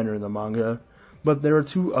Charmander in the manga. But there are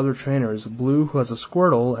 2 other trainers, Blue, who has a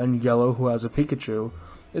Squirtle, and Yellow, who has a Pikachu.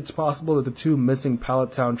 It's possible that the 2 missing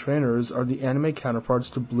Pallet Town trainers are the anime counterparts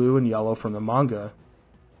to Blue and Yellow from the manga.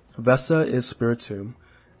 Vesa is Spiritomb.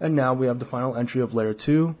 And now we have the final entry of Layer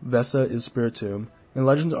 2, Vesa is Spiritomb. In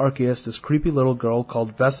Legends Arceus, this creepy little girl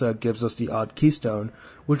called Vesa gives us the odd keystone,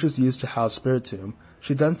 which is used to house Spiritomb.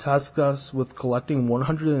 She then tasks us with collecting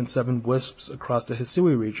 107 wisps across the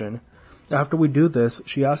Hisui region. After we do this,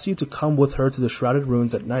 she asks you to come with her to the Shrouded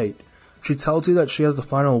Ruins at night. She tells you that she has the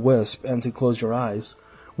final wisp and to close your eyes.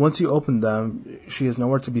 Once you open them, she is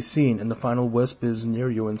nowhere to be seen, and the final wisp is near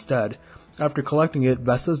you instead. After collecting it,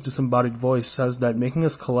 Vesa's disembodied voice says that making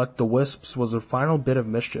us collect the wisps was her final bit of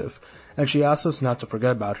mischief, and she asks us not to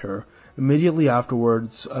forget about her. Immediately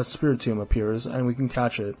afterwards, a Spiritomb appears, and we can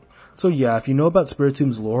catch it. So yeah, if you know about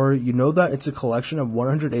Spiritomb's lore, you know that it's a collection of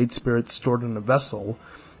 108 spirits stored in a vessel.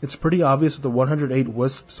 It's pretty obvious that the 108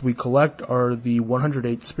 wisps we collect are the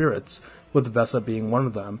 108 spirits, with Vesa being one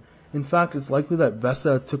of them. In fact, it's likely that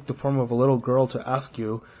Vesa took the form of a little girl to ask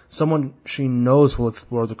you, someone she knows will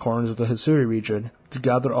explore the corners of the Hisui region, to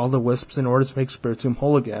gather all the wisps in order to make Spiritomb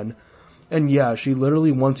whole again. And yeah, she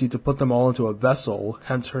literally wants you to put them all into a vessel,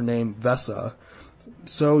 hence her name Vesa.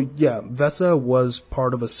 So yeah, Vesa was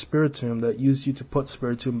part of a Spiritomb that used you to put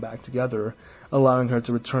Spiritomb back together, allowing her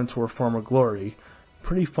to return to her former glory.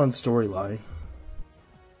 Pretty fun storyline.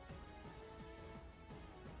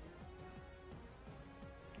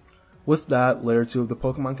 With that, Layer 2 of the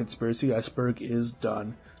Pokemon Conspiracy Iceberg is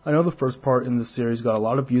done. I know the first part in this series got a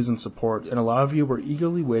lot of views and support, and a lot of you were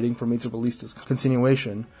eagerly waiting for me to release this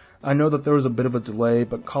continuation. I know that there was a bit of a delay,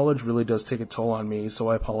 but college really does take a toll on me, so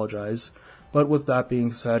I apologize. But with that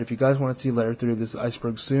being said, if you guys want to see Layer 3 of this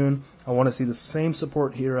Iceberg soon, I want to see the same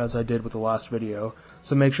support here as I did with the last video,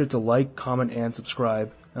 so make sure to like, comment, and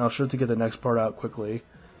subscribe, and I'll sure to get the next part out quickly.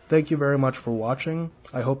 Thank you very much for watching,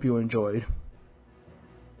 I hope you enjoyed.